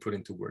hard to put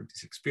into words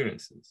these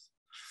experiences.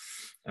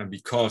 And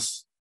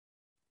because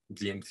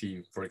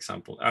DMT, for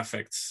example,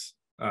 affects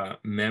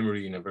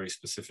memory in a very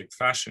specific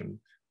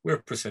fashion,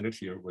 we're presented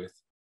here with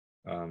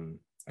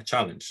a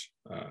challenge.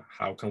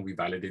 How can we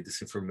validate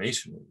this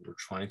information? We're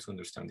trying to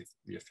understand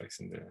the effects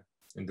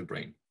in the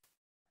brain.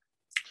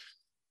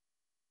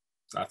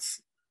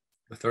 That's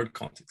the third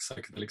context,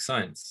 psychedelic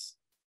science.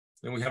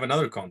 Then we have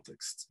another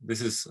context.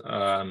 This is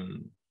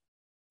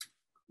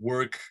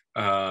work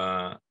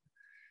that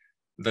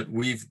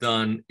we've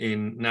done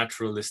in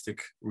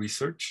naturalistic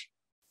research.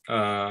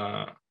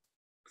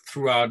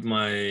 Throughout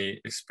my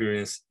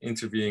experience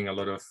interviewing a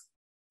lot of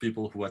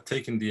people who had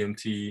taken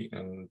DMT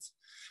and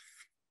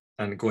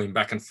going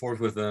back and forth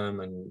with them,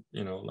 and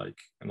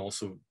and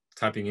also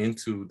tapping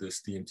into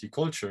this DMT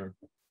culture,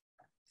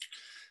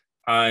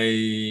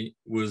 I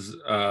was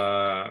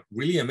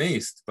really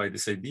amazed by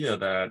this idea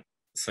that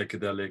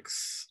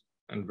psychedelics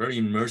and very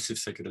immersive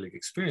psychedelic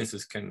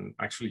experiences can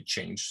actually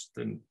change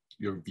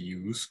your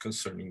views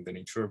concerning the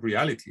nature of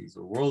realities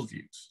or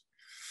worldviews.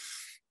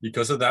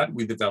 Because of that,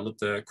 we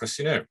developed a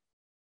questionnaire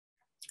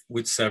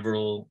with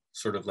several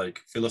sort of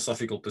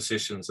philosophical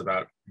positions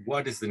about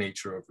what is the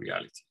nature of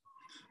reality.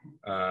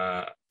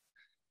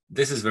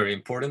 This is very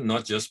important,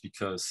 not just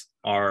because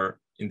our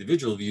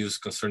individual views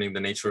concerning the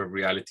nature of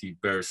reality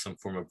bear some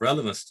form of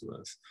relevance to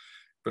us,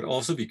 but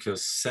also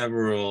because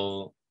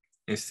several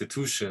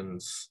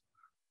institutions,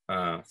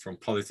 from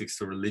politics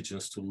to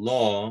religions to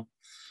law,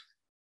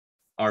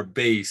 are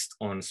based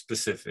on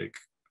specific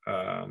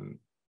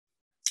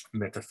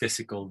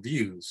metaphysical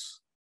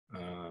views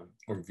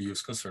or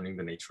views concerning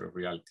the nature of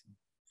reality.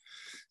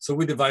 So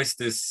we devised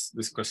this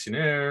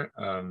questionnaire,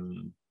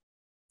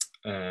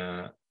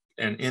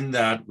 and in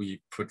that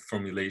we put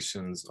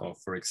formulations of,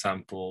 for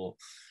example,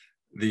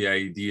 the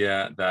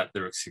idea that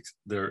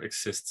there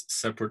exists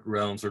separate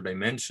realms or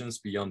dimensions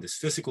beyond this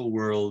physical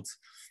world.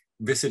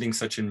 Visiting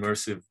such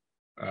immersive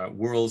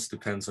worlds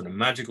depends on a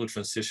magical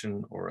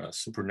transition or a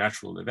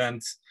supernatural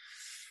event.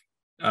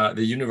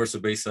 The universe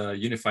obeys a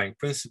unifying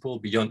principle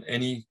beyond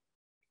any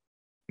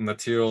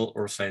material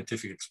or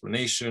scientific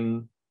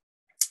explanation.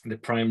 The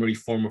primary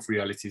form of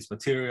reality is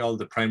material.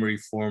 The primary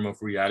form of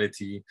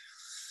reality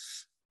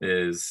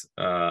is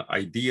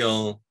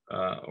ideal,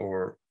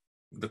 or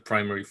the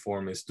primary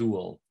form is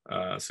dual.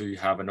 So you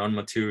have a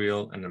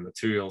non-material and a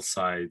material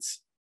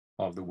sides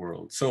of the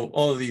world. So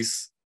all of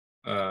these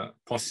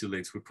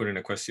postulates we put in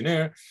a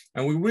questionnaire,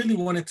 and we really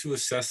wanted to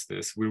assess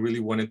this. We really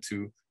wanted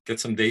to get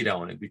some data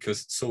on it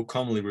because it's so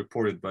commonly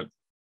reported, but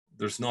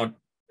there's not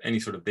any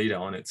sort of data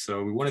on it.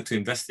 So we wanted to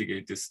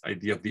investigate this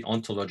idea of the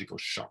ontological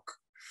shock,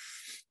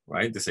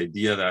 right? This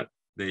idea that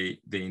they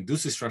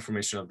induce this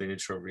transformation of the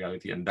nature of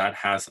reality, and that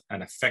has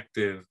an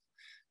effective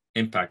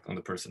impact on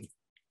the person.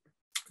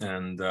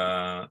 And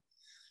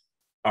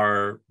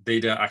our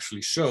data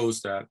actually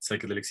shows that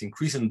psychedelics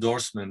increase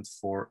endorsement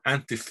for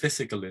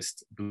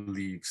anti-physicalist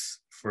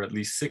beliefs for at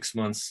least 6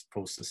 months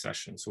post the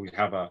session. So we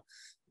have a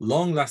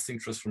long-lasting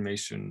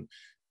transformation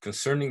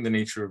concerning the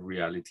nature of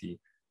reality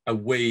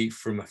away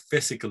from a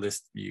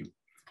physicalist view,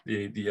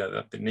 the idea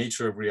that the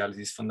nature of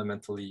reality is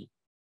fundamentally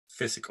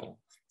physical.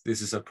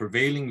 This is a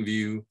prevailing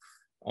view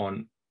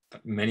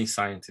that many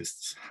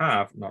scientists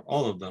have, not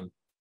all of them,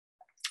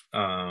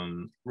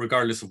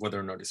 regardless of whether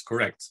or not it's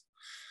correct.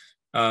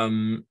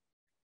 And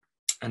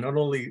not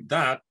only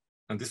that,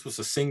 and this was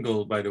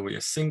by the way,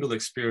 a single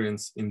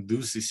experience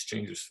induced these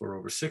changes for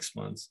over 6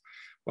 months,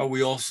 but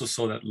we also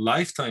saw that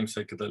lifetime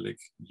psychedelic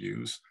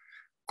use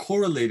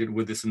correlated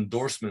with this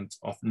endorsement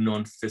of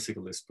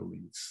non-physicalist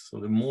beliefs. So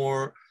the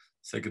more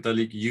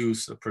psychedelic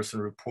use a person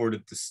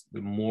reported,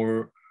 the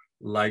more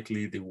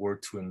likely they were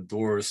to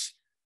endorse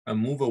a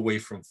move away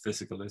from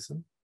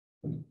physicalism.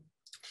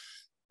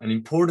 And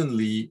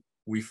importantly,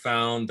 we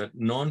found that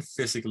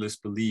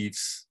non-physicalist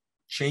beliefs,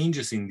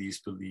 changes in these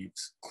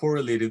beliefs,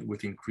 correlated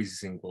with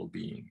increases in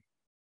well-being.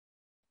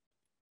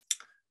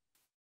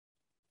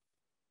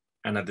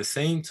 And at the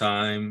same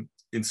time,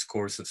 in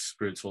scores of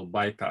spiritual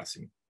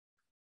bypassing.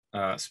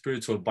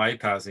 Spiritual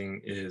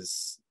bypassing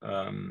is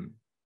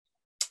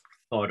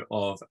thought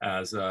of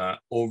as an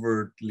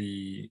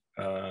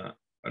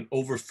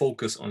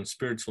over-focus on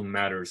spiritual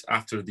matters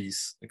after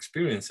these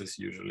experiences,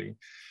 usually,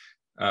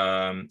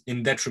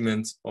 in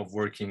detriment of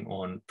working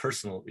on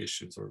personal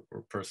issues or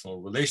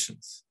personal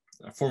relations,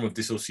 a form of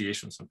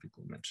dissociation, some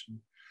people mention.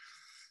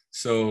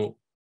 So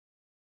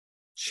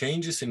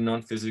changes in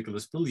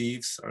non-physicalist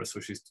beliefs are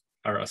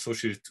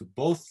associated to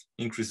both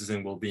increases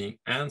in well-being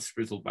and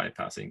spiritual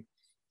bypassing.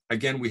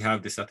 Again, we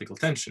have this ethical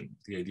tension,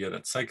 the idea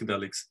that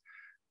psychedelics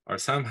are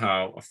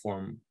somehow a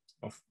form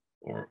of,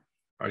 or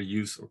are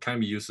used or can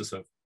be used as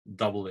a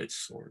double-edged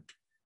sword,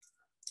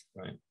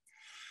 right?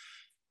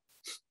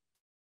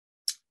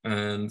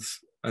 And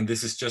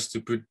this is just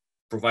to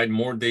provide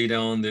more data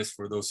on this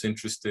for those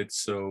interested.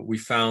 So we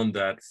found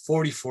that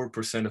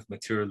 44% of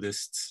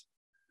materialists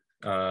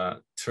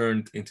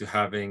turned into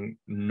having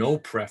no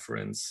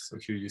preference. So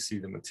here you see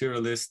the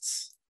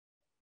materialists,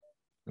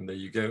 and there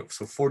you go.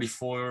 So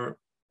 44%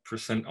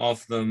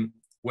 of them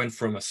went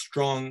from a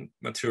strong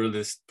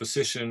materialist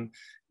position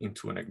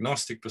into an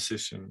agnostic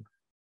position.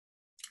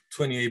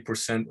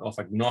 28% of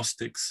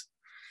agnostics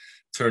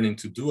turn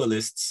into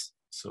dualists.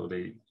 So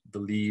they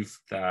believe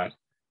that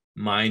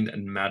mind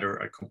and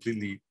matter are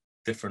completely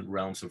different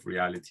realms of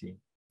reality.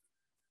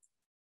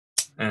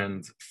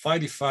 And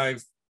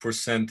 55%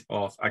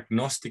 of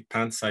agnostic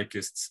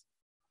panpsychists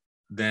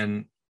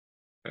then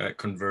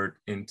convert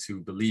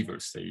into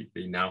believers.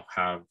 They now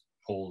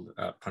hold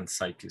a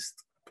panpsychist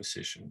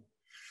position.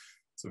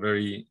 So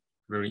very,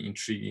 very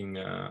intriguing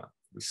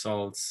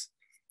results.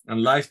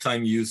 And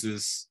lifetime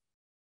uses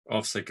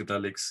of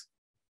psychedelics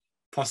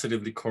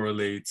positively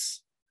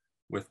correlates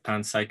with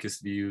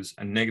panpsychist views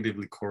and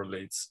negatively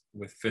correlates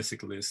with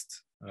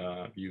physicalist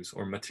views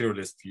or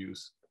materialist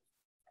views.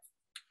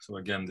 So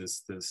again,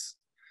 this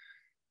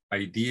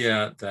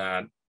idea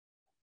that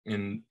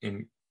in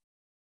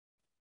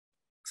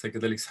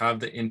psychedelics have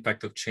the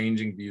impact of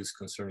changing views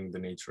concerning the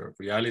nature of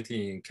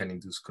reality and can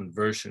induce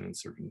conversion in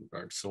certain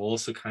regards. So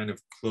also kind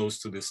of close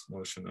to this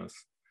notion of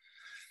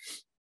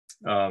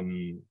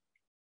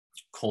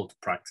cult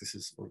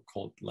practices or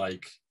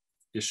cult-like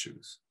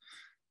issues.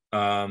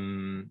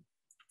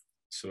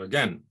 So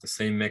again, the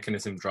same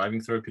mechanism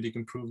driving therapeutic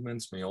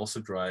improvements may also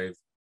drive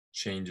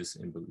changes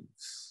in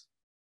beliefs.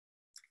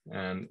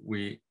 And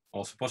we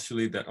also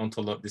postulate that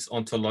this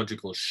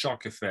ontological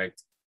shock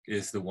effect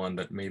is the one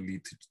that may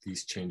lead to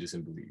these changes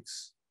in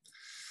beliefs.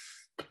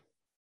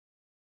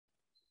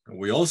 And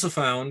we also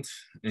found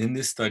in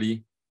this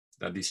study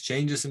that these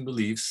changes in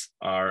beliefs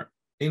are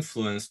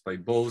influenced by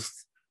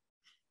both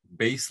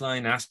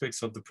baseline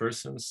aspects of the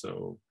person,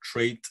 so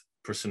trait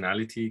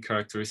personality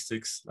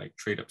characteristics like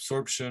trait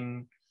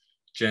absorption,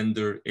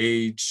 gender,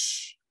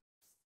 age,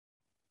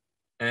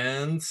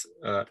 and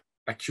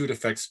acute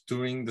effects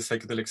during the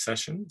psychedelic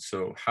session.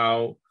 So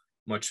how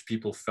much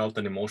people felt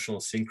an emotional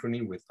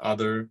synchrony with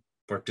other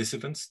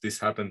participants. This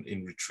happened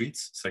in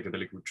retreats,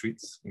 psychedelic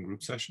retreats, in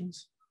group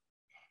sessions.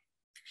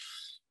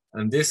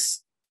 And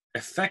this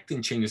effect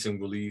in changes in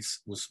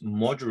beliefs was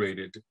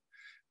moderated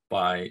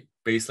by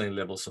baseline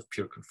levels of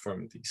pure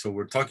conformity. So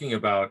we're talking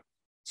about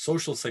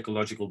social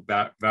psychological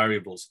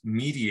variables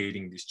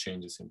mediating these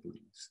changes in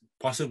beliefs,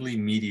 possibly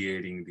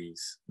mediating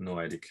these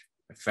noetic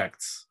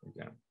effects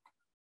again.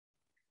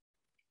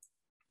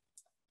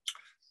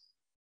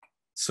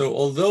 So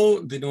although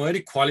the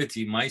noetic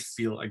quality might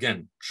feel,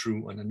 again,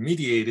 true and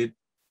unmediated,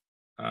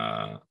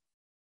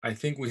 I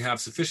think we have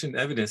sufficient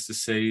evidence to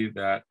say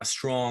that a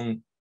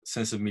strong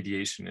sense of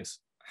mediation is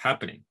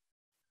happening.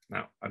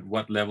 Now, at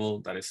what level,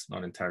 that is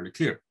not entirely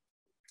clear.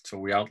 So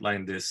we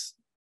outline this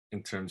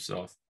in terms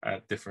of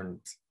at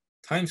different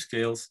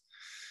timescales,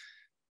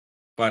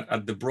 but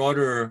at the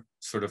broader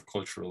sort of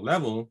cultural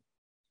level,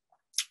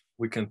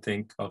 we can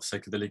think of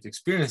psychedelic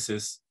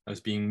experiences as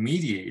being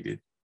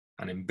mediated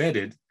and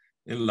embedded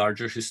in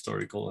larger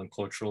historical and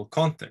cultural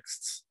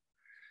contexts.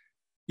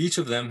 Each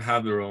of them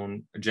have their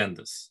own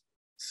agendas.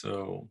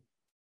 So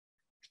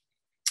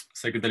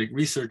psychedelic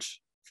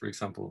research, for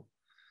example,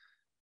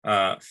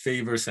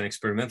 favors an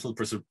experimental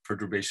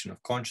perturbation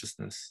of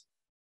consciousness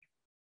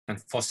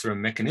and foster a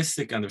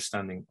mechanistic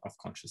understanding of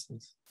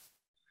consciousness,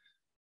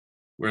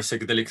 where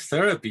psychedelic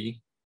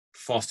therapy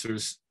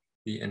fosters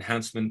the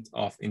enhancement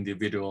of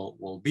individual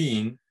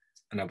well-being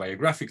and a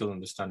biographical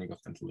understanding of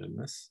mental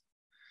illness.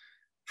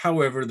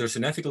 However, there's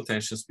an ethical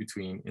tensions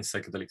between in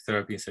psychedelic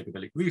therapy and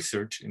psychedelic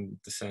research in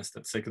the sense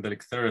that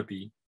psychedelic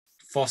therapy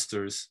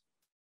fosters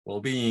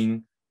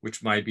well-being,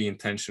 which might be in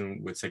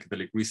tension with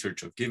psychedelic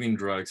research of giving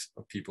drugs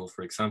of people,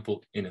 for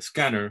example, in a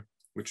scanner,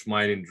 which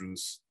might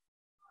induce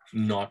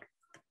not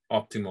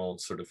optimal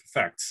sort of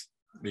effects.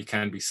 They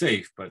can be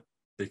safe, but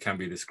they can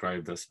be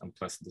described as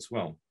unpleasant as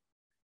well.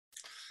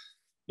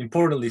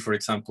 Importantly, for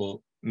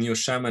example,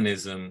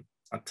 neo-shamanism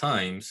at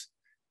times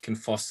can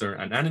foster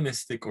an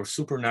animistic or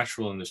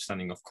supernatural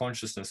understanding of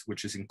consciousness,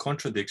 which is in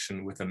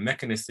contradiction with a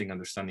mechanistic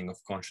understanding of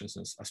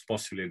consciousness as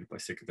postulated by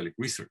psychedelic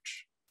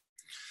research.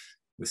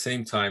 At the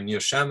same time,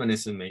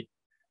 neo-shamanism may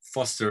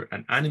foster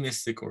an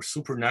animistic or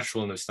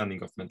supernatural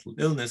understanding of mental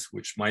illness,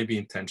 which might be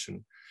in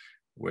tension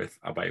with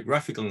a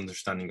biographical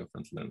understanding of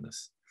mental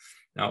illness.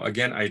 Now,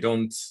 again,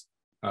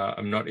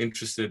 I'm not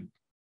interested,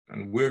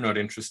 and we're not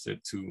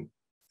interested to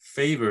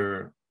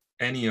favor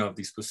any of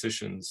these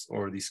positions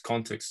or these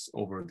contexts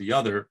over the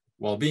other,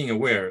 while being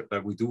aware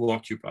that we do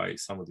occupy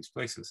some of these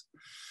places.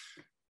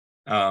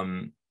 But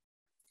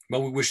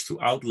we wish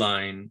to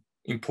outline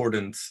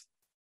important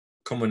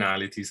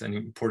commonalities and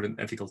important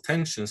ethical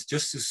tensions,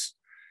 just to,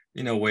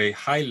 in a way,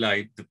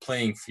 highlight the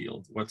playing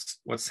field,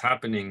 what's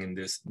happening in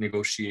this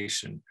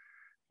negotiation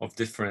of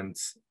different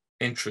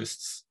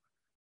interests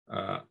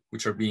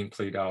which are being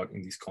played out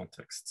in these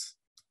contexts.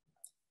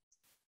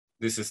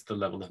 This is the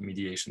level of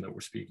mediation that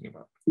we're speaking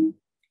about.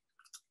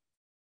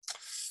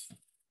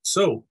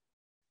 So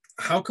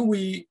how can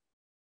we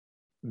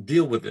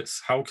deal with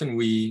this? How can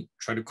we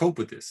try to cope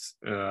with this?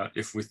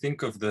 If we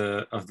think of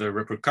the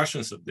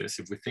repercussions of this,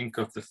 if we think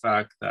of the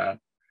fact that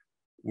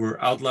we're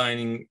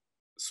outlining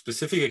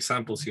specific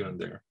examples here and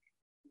there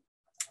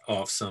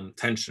of some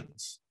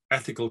tensions,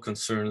 ethical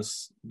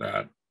concerns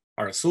that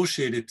are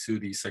associated to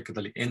the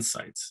psychedelic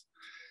insights,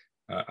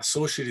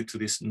 associated to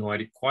this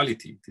noetic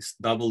quality, this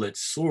double-edged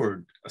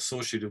sword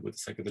associated with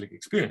psychedelic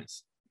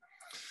experience.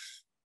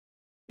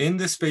 In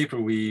this paper,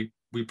 we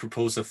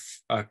propose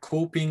a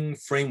coping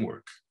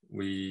framework.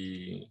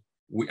 We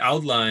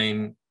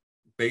outline,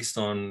 based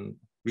on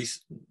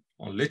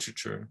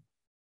literature,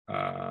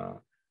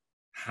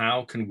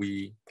 how can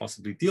we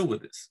possibly deal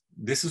with this?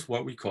 This is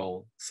what we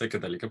call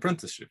psychedelic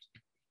apprenticeship.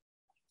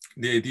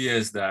 The idea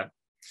is that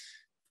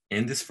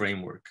in this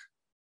framework,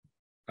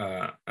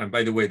 and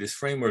by the way, this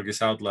framework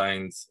is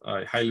outlined,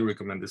 I highly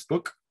recommend this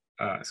book.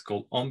 It's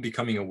called On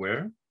Becoming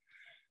Aware,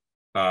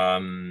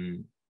 by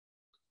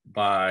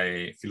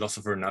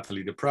philosopher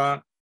Nathalie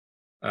Deprat,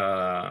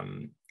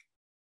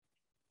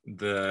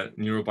 the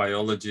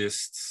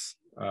neurobiologist,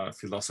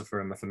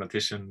 philosopher and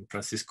mathematician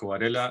Francisco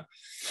Varela,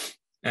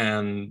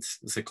 and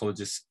the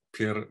psychologist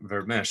Pierre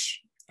Vermeesch.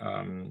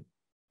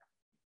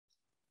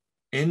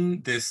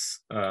 In this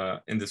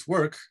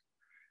work,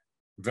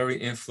 very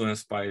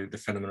influenced by the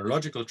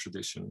phenomenological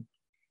tradition,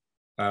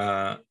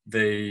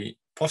 they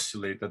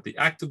postulate that the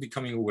act of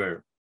becoming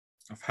aware,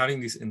 of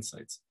having these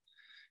insights,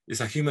 is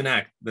a human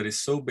act that is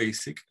so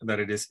basic that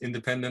it is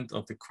independent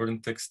of the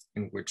context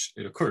in which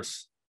it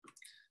occurs.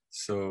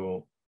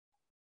 So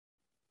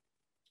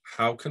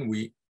how can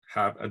we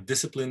have a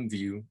disciplined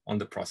view on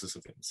the process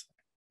of insight?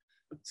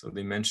 So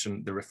they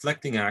mention the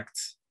reflecting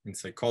act in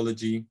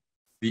psychology,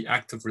 the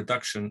act of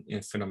reduction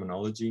in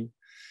phenomenology,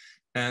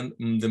 and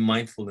the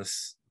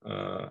mindfulness,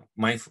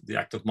 the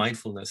act of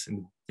mindfulness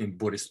in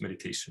Buddhist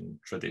meditation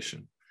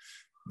tradition.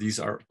 These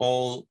are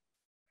all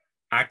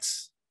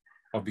acts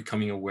of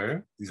becoming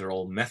aware. These are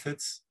all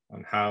methods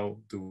on how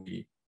do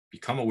we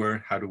become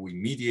aware, how do we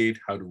mediate,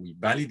 how do we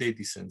validate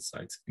these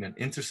insights in an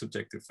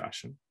intersubjective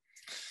fashion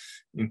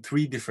in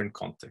 3 different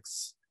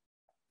contexts.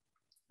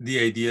 The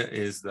idea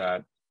is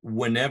that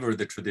whenever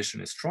the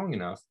tradition is strong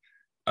enough,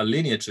 a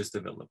lineage is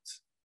developed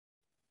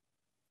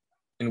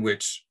in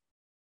which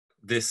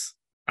this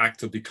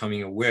act of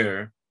becoming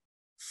aware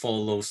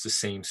follows the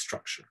same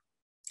structure.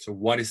 So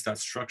what is that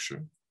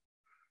structure?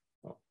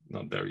 Well,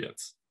 not there yet.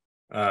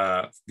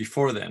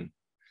 Before then,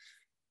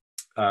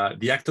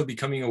 the act of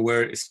becoming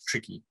aware is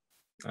tricky.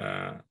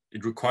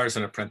 It requires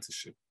an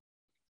apprenticeship.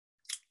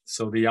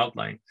 So the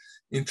outline: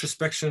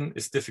 introspection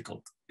is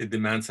difficult. It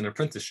demands an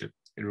apprenticeship.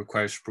 It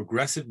requires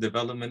progressive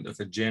development of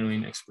a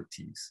genuine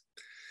expertise.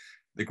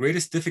 The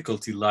greatest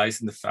difficulty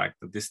lies in the fact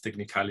that this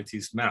technicality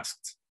is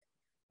masked,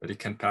 that it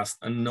can pass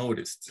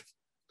unnoticed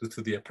due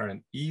to the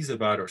apparent ease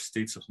about our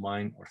states of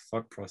mind, our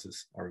thought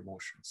process, our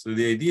emotions. So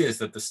the idea is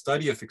that the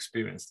study of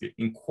experience, the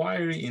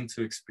inquiry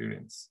into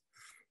experience,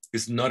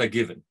 is not a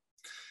given.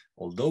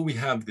 Although we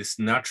have this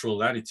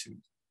natural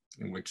attitude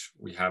in which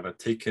we have a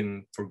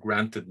taken for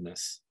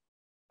grantedness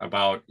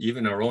about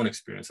even our own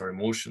experience, our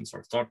emotions,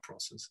 our thought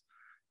process,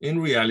 in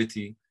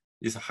reality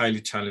is a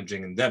highly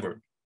challenging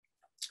endeavor.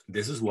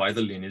 This is why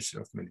the lineage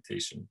of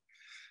meditation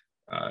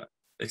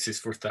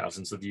exists for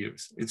thousands of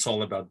years. It's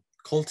all about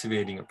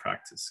cultivating a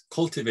practice,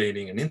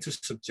 cultivating an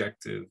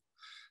intersubjective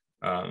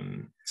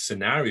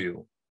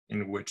scenario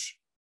in which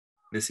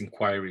this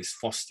inquiry is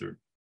fostered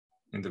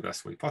in the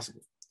best way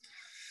possible.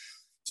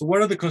 So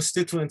what are the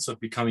constituents of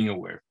becoming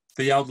aware?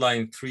 They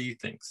outline 3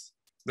 things.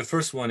 The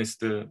first one is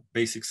the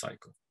basic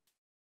cycle.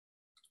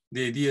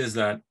 The idea is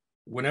that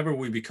whenever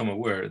we become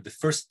aware, the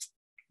first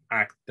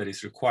act that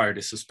is required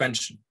is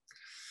suspension.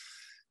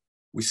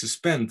 We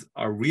suspend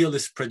our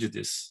realist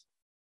prejudice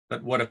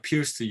that what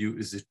appears to you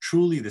is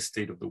truly the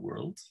state of the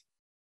world.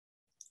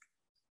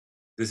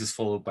 This is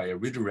followed by a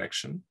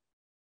redirection.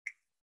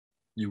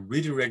 You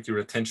redirect your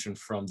attention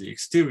from the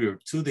exterior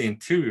to the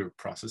interior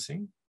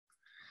processing.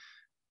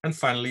 And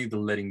finally, the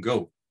letting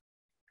go,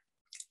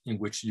 in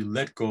which you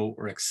let go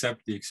or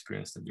accept the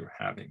experience that you're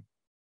having.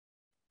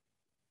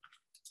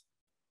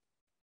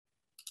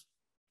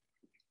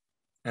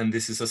 And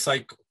this is a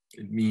cycle.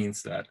 It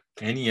means that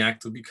any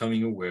act of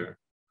becoming aware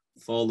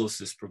follows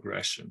this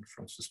progression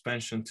from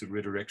suspension to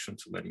redirection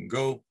to letting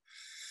go.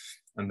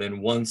 And then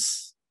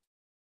once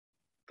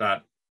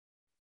that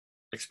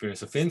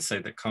experience of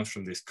insight that comes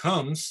from this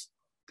comes,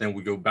 then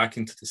we go back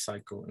into the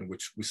cycle in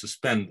which we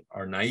suspend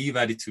our naive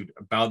attitude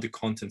about the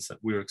contents that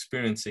we're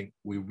experiencing.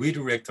 We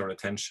redirect our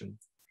attention,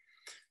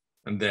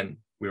 and then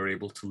we're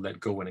able to let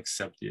go and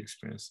accept the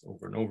experience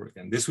over and over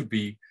again. This would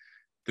be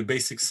the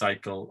basic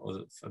cycle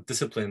of a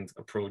disciplined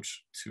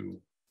approach to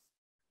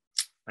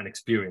an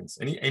experience,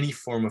 any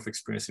form of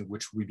experience in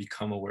which we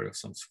become aware of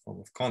some form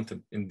of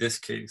content. In this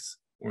case,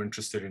 we're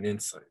interested in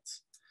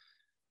insights.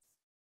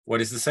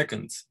 What is the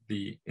second?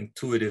 The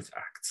intuitive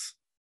acts.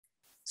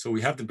 So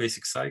we have the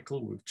basic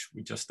cycle, which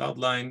we just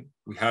outlined.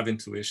 We have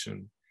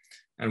intuition,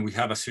 and we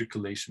have a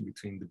circulation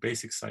between the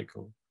basic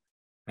cycle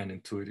and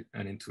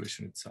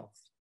intuition itself.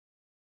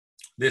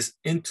 This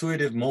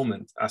intuitive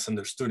moment, as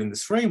understood in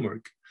this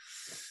framework,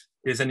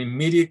 is an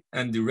immediate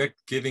and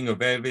direct giving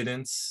of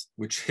evidence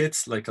which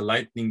hits like a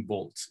lightning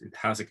bolt. It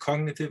has a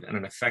cognitive and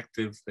an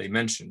affective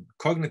dimension.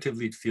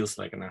 Cognitively, it feels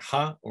like an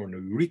aha or an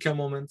eureka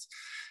moment,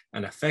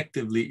 and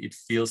affectively, it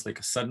feels like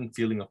a sudden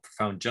feeling of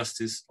profound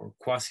justice or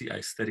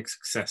quasi-aesthetic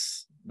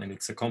success. And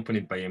it's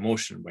accompanied by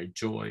emotion, by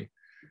joy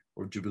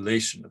or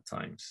jubilation at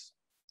times.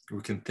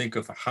 We can think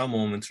of aha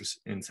moments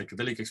in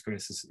psychedelic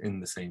experiences in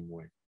the same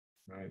way,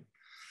 right?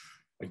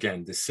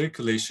 Again, the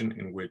circulation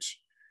in which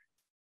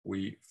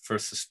we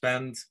first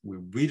suspend, we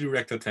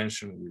redirect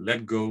attention, we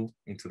let go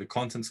into the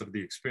contents of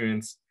the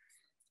experience,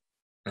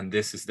 and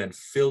this is then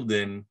filled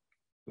in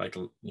like,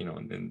 you know,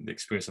 in the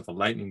experience of a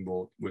lightning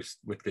bolt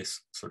with this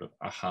sort of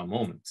aha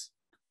moment.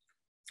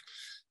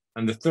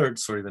 And the third,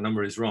 sorry, the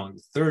number is wrong.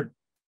 The third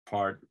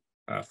part,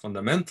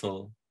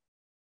 fundamental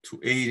to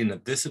aid in a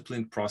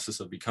disciplined process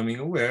of becoming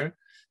aware,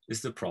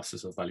 is the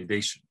process of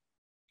validation.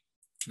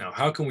 Now,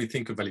 how can we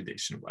think of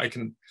validation? I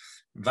can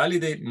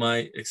validate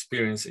my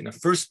experience in a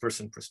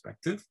first-person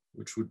perspective,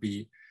 which would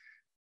be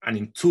an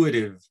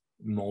intuitive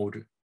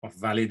mode of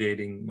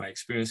validating my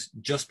experience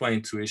just by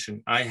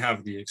intuition. I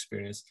have the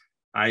experience,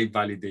 I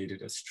validate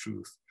it as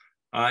truth.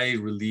 I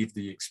relieve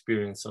the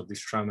experience of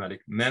this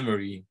traumatic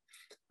memory.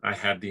 I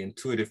had the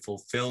intuitive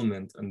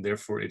fulfillment, and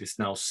therefore it is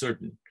now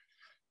certain.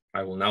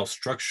 I will now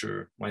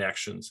structure my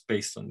actions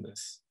based on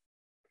this.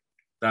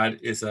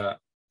 That is,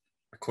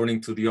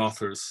 according to the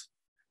authors,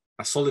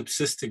 a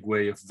solipsistic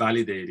way of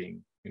validating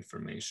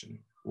information.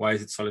 Why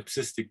is it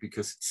solipsistic?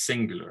 Because it's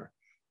singular.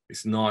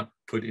 It's not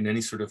put in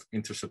any sort of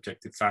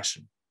intersubjective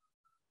fashion.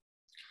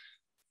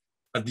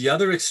 At the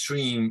other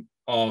extreme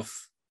of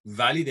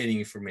validating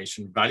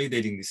information,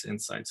 validating these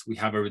insights, we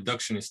have a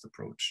reductionist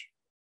approach.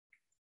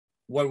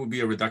 What would be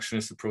a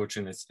reductionist approach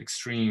in its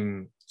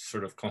extreme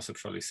sort of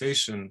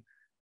conceptualization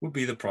would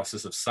be the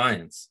process of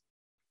science,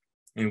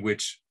 in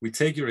which we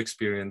take your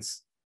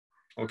experience.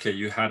 Okay,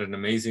 you had an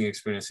amazing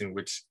experience in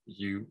which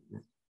you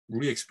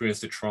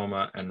re-experienced the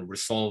trauma and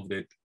resolved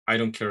it. I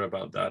don't care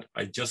about that.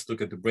 I just look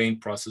at the brain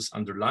process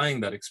underlying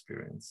that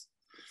experience,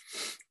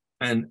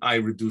 and I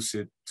reduce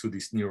it to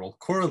these neural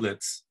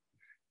correlates,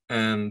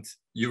 and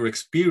your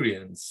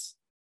experience,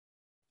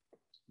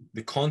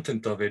 the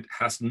content of it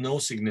has no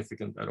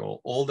significance at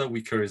all. All that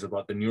we care is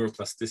about the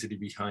neuroplasticity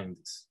behind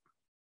this.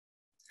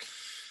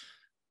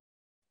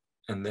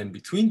 And then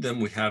between them,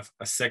 we have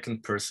a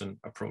second person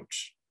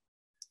approach.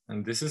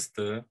 And this is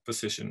the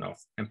position of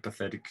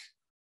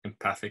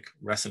empathic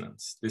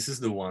resonance. This is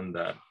the one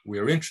that we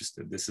are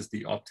interested. This is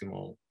the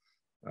optimal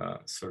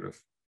sort of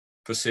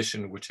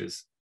position which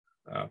is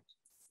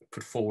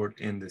put forward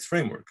in this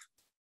framework.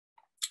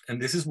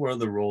 And this is where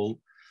the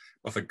role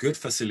of a good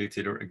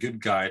facilitator, a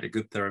good guide, a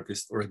good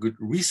therapist, or a good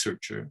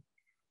researcher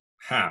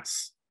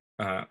has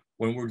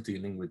when we're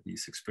dealing with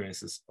these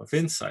experiences of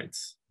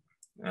insights,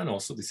 and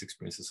also these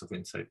experiences of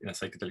insight in a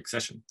psychedelic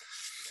session.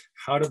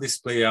 How does this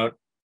play out?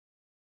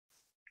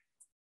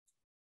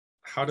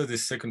 How does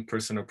this second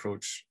person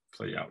approach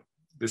play out?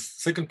 This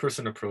second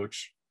person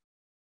approach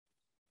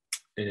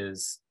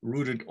is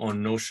rooted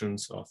on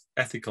notions of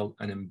ethical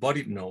and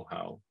embodied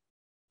know-how.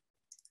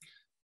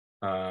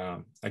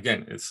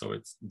 Again, it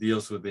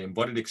deals with the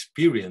embodied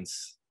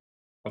experience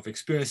of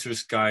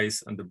experiencers,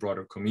 guides, and the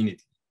broader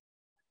community.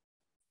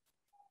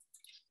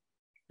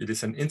 It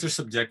is an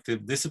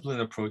intersubjective,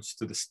 disciplined approach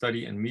to the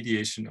study and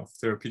mediation of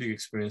therapeutic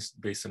experience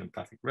based on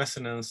empathic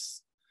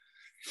resonance.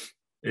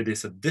 It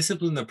is a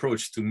disciplined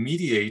approach to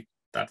mediate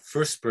that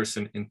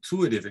first-person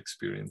intuitive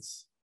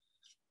experience.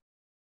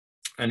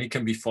 And it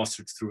can be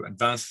fostered through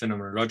advanced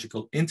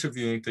phenomenological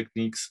interviewing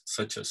techniques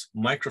such as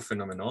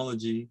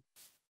microphenomenology.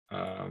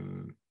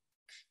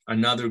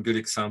 Another good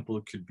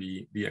example could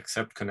be the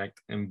accept, connect,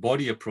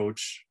 embody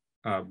approach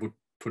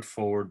put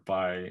forward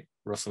by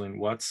Rosalind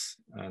Watts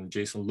and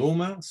Jason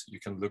Loma. So you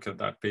can look at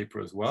that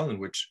paper as well, in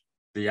which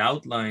they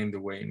outline the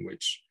way in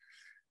which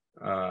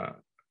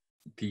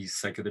these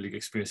psychedelic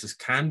experiences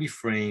can be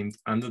framed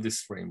under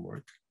this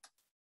framework.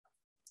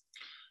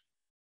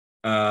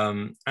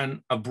 And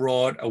a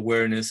broad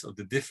awareness of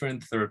the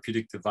different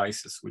therapeutic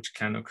devices which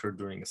can occur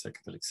during a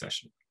psychedelic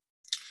session.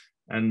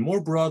 And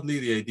more broadly,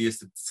 the idea is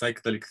that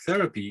psychedelic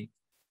therapy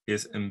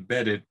is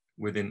embedded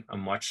within a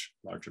much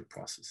larger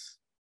process.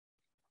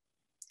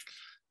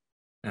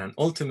 And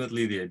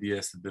ultimately, the idea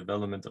is the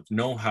development of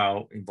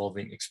know-how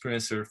involving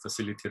experiencer,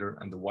 facilitator,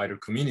 and the wider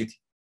community.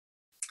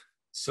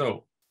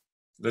 So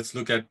let's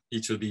look at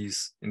each of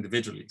these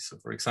individually. So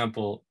for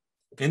example,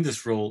 in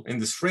this role, in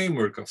this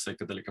framework of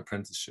psychedelic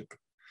apprenticeship,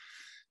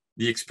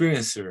 the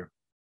experiencer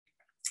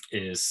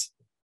is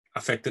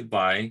affected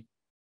by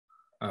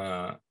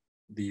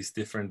these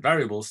different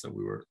variables that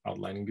we were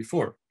outlining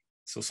before.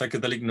 So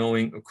psychedelic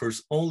knowing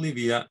occurs only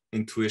via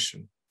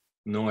intuition,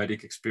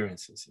 noetic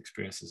experiences,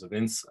 experiences of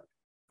insight.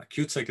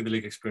 Acute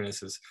psychedelic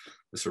experiences,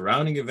 the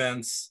surrounding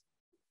events,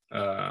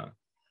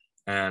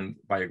 and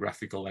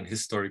biographical and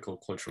historical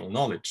cultural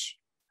knowledge.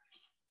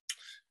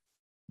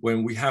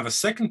 When we have a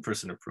second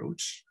person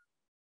approach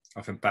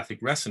of empathic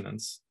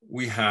resonance,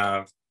 we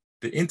have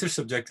the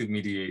intersubjective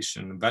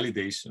mediation and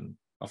validation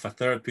of a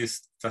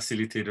therapist,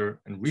 facilitator,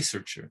 and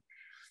researcher.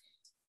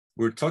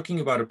 We're talking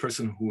about a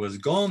person who has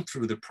gone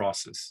through the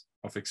process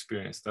of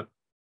experience that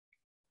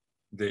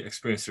the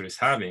experiencer is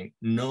having,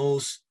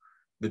 knows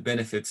the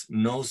benefits,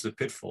 knows the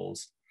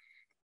pitfalls,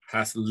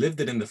 has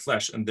lived it in the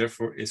flesh, and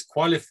therefore is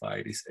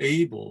qualified, is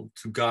able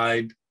to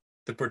guide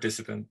the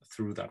participant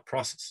through that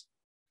process.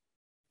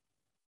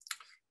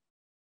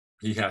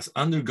 He has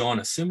undergone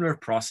a similar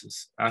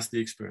process as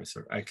the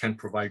experiencer and can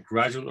provide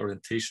gradual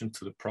orientation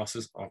to the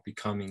process of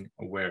becoming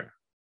aware,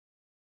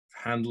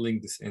 handling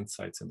these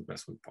insights in the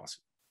best way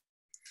possible.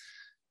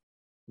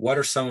 What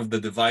are some of the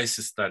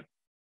devices that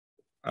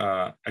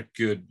a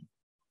good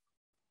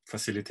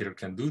facilitator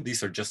can do?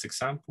 These are just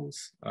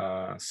examples.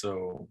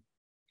 So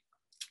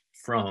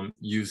from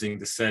using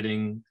the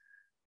setting,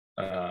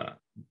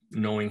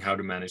 knowing how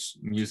to manage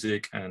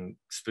music and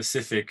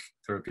specific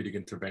therapeutic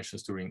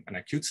interventions during an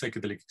acute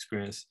psychedelic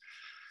experience,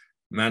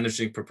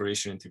 managing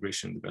preparation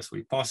integration in the best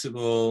way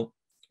possible,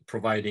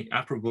 providing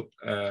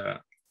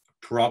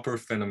proper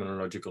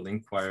phenomenological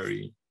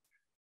inquiry,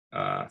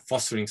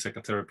 fostering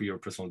psychotherapy or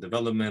personal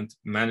development,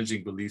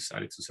 managing beliefs,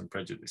 attitudes, and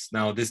prejudice.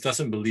 Now, this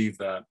doesn't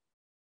entail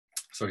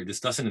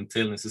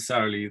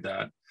necessarily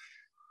that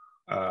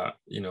a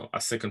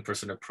second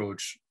person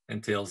approach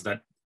entails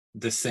that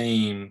the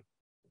same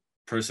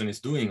person is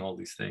doing all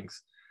these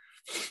things,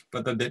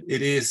 but that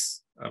it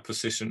is a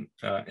position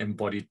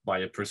embodied by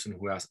a person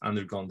who has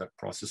undergone that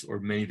process, or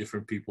many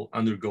different people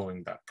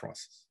undergoing that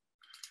process.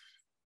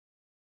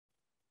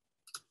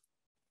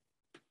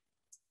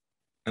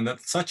 And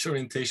that such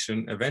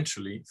orientation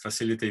eventually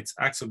facilitates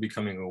acts of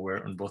becoming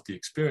aware on both the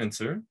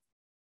experiencer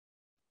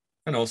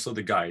and also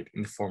the guide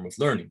in the form of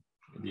learning.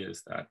 The idea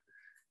is that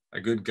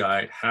a good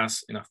guide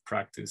has enough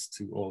practice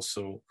to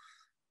also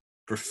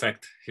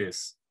perfect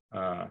his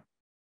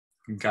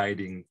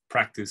guiding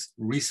practice,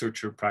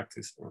 researcher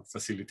practice, or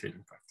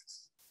facilitating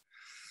practice.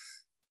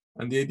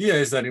 And the idea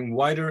is that in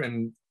wider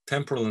and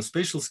temporal and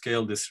spatial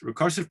scale, this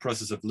recursive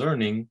process of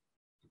learning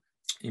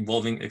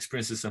involving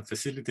experiences and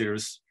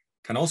facilitators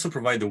can also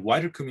provide the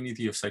wider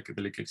community of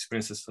psychedelic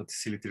experiences,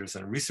 facilitators,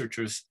 and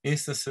researchers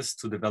instances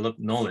to develop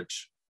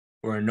knowledge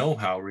or a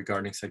know-how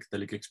regarding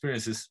psychedelic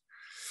experiences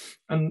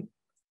and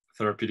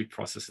therapeutic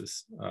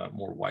processes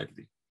more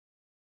widely.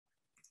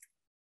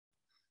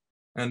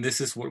 And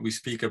this is what we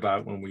speak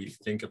about when we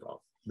think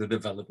about the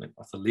development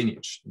of a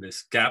lineage,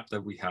 this gap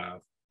that we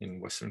have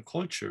in Western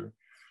culture,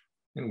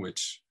 in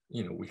which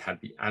we had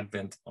the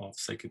advent of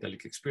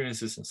psychedelic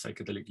experiences and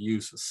psychedelic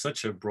use as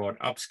such a broad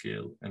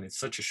upscale and in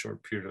such a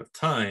short period of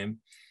time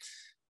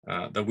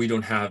that we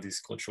don't have these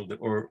cultural,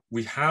 or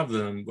we have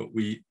them, but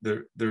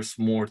there's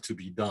more to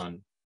be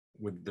done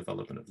with the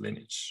development of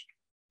lineage.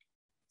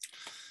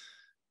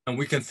 And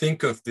we can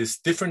think of these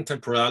different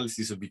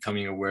temporalities of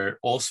becoming aware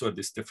also at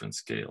these different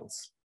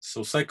scales.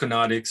 So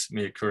psychonautics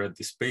may occur at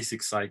this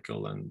basic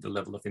cycle and the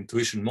level of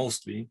intuition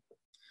mostly.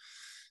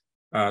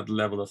 At the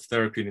level of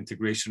therapy and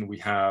integration, we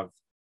have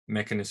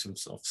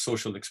mechanisms of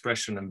social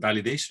expression and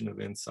validation of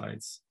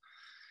insights.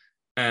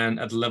 And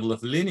at the level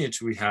of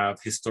lineage, we have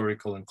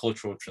historical and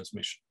cultural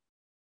transmission.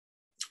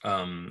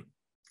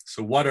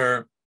 So what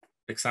are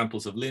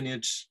examples of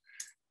lineage?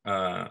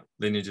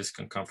 Lineages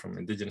can come from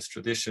indigenous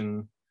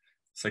tradition,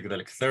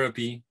 psychedelic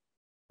therapy.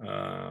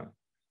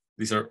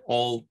 These are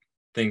all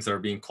things that are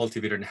being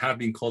cultivated and have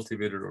been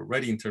cultivated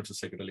already in terms of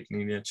psychedelic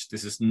lineage.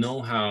 This is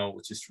know-how,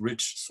 which is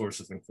rich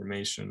source of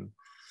information.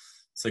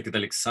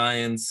 Psychedelic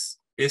science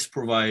is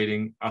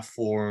providing a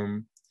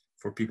form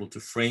for people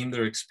to frame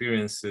their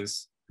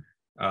experiences.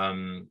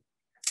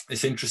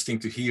 It's interesting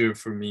to hear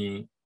for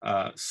me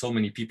so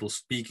many people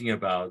speaking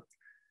about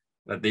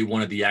that they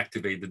want to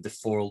deactivate the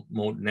default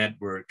mode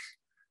network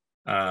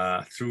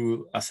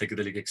through a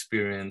psychedelic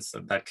experience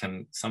that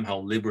can somehow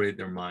liberate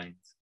their mind.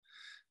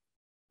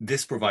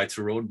 This provides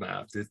a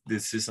roadmap.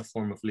 This is a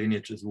form of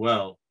lineage as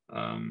well.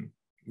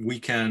 We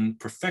can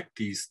perfect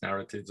these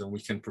narratives and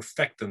we can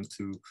perfect them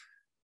to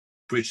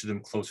bridge them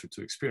closer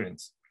to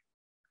experience.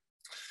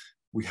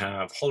 We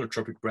have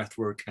holotropic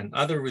breathwork and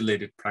other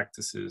related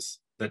practices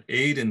that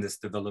aid in this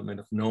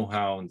development of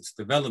know-how and this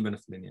development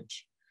of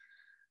lineage.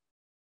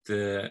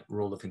 The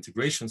role of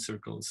integration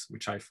circles,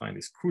 which I find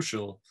is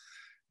crucial,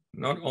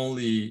 not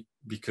only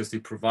because they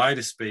provide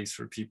a space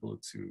for people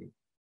to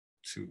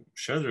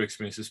share their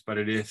experiences, but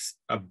it is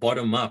a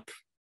bottom-up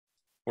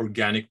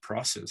organic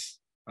process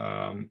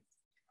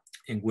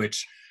in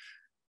which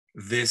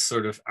this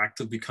sort of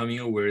act of becoming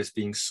aware is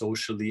being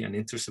socially and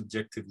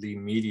intersubjectively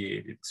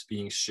mediated, it's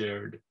being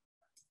shared,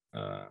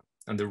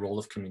 and the role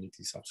of community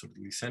is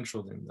absolutely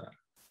central in that.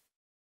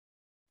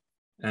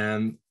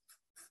 And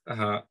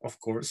of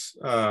course,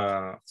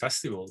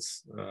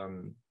 festivals.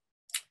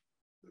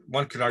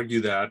 One could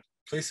argue that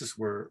places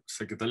where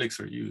psychedelics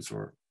are used,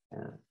 or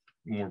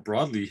more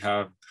broadly,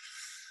 have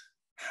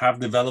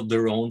developed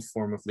their own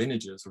form of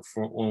lineages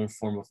or own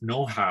form of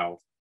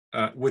know-how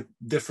with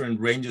different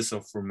ranges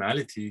of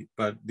formality.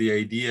 But the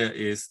idea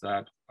is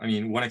that, I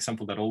mean, one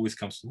example that always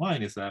comes to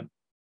mind is that,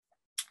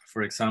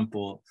 for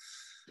example,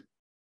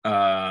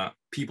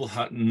 people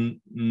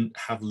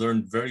have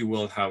learned very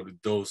well how to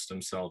dose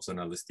themselves on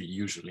LSD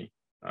usually.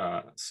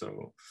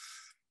 Although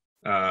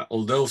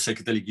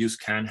psychedelic use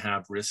can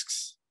have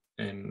risks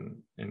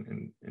in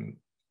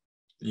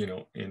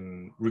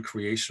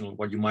recreational,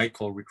 what you might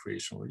call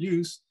recreational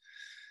use,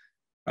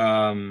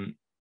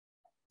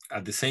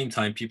 at the same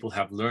time, people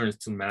have learned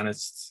to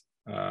manage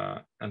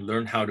and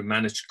learn how to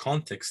manage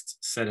context,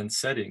 set and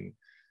setting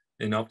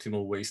in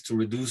optimal ways to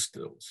reduce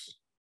those.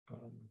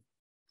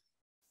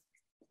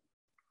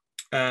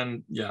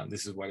 And yeah,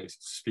 this is why I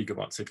speak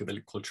about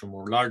psychedelic culture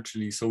more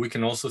largely. So we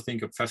can also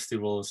think of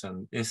festivals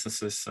and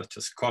instances such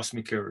as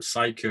cosmic care or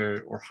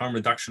psych-care or harm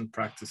reduction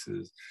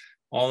practices.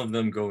 All of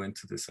them go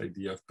into this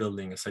idea of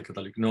building a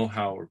psychedelic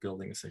know-how or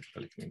building a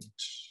psychedelic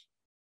image.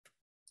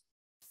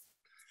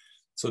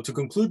 So to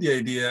conclude, the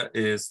idea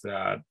is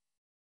that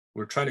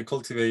we're trying to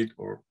cultivate,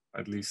 or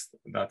at least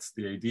that's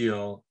the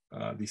ideal,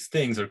 these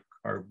things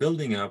are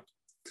building up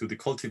to the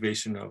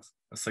cultivation of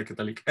a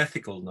psychedelic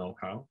ethical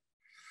know-how.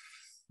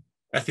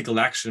 Ethical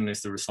action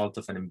is the result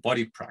of an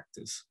embodied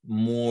practice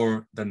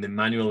more than the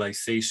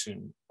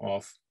manualization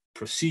of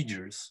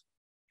procedures.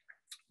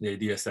 The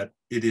idea is that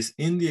it is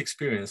in the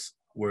experience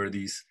where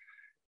these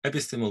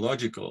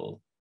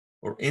epistemological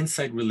or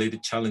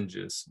insight-related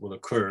challenges will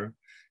occur,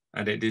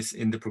 and it is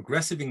in the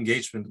progressive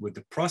engagement with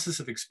the process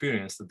of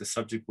experience that the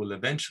subject will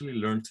eventually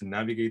learn to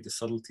navigate the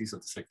subtleties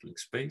of the psychedelic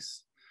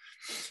space.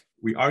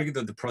 We argue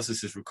that the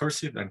process is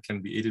recursive and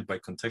can be aided by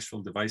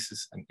contextual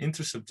devices and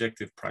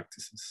intersubjective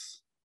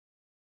practices.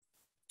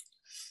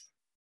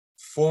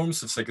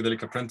 Forms of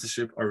psychedelic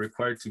apprenticeship are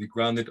required to be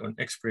grounded on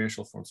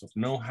experiential forms of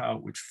know-how,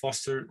 which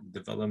foster the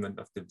development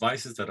of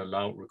devices that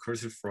allow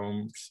recursive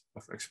forms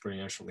of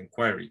experiential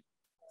inquiry.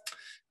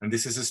 And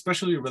this is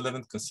especially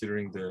relevant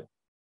considering the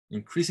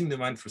increasing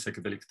demand for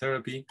psychedelic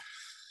therapy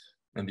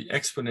and the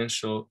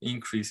exponential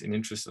increase in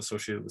interest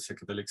associated with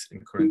psychedelics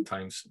in current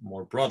times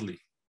more broadly.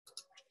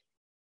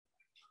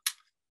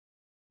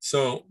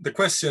 So the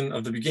question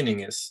of the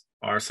beginning is,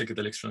 are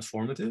psychedelics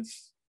transformative?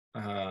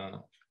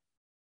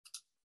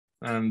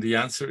 And the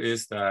answer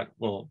is that,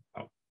 well,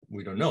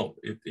 we don't know.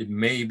 It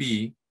may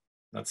be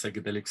that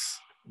psychedelics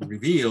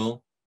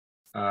reveal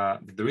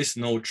that there is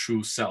no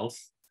true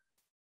self,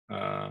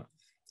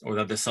 or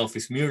that the self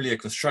is merely a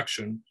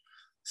construction,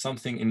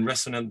 something in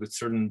resonance with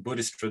certain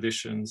Buddhist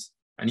traditions,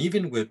 and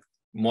even with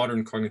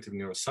modern cognitive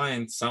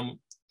neuroscience, some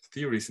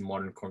theories in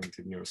modern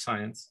cognitive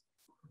neuroscience.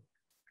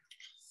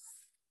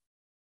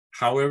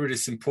 However, it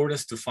is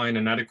important to find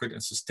an adequate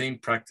and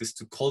sustained practice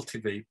to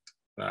cultivate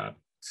that,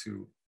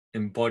 to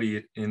embody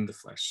it in the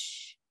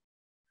flesh.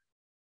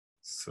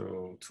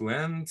 So to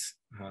end,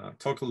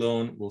 talk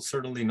alone will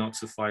certainly not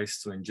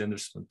suffice to engender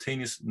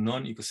spontaneous,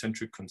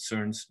 non-egocentric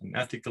concerns in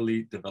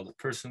ethically developed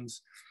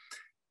persons.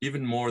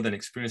 Even more than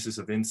experiences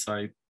of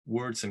insight,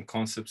 words and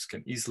concepts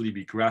can easily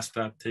be grasped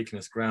at, taken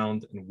as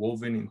ground, and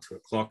woven into a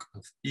clock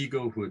of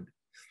egohood.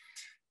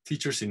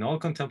 Teachers in all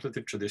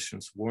contemplative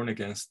traditions warn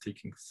against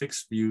taking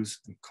fixed views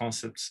and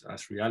concepts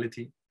as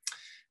reality.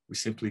 We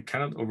simply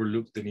cannot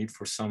overlook the need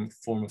for some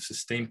form of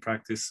sustained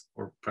practice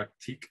or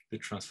pratique de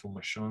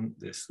transformation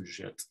des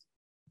sujets.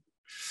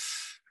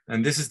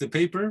 And this is the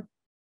paper.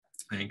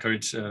 I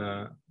encourage,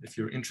 if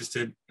you're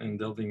interested in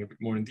delving a bit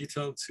more in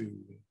detail, to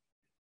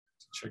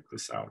check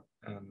this out.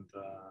 And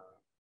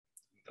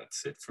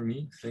that's it for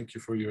me. Thank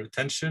you for your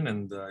attention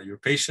and your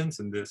patience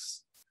in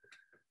this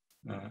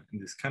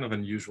kind of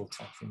unusual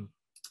talk.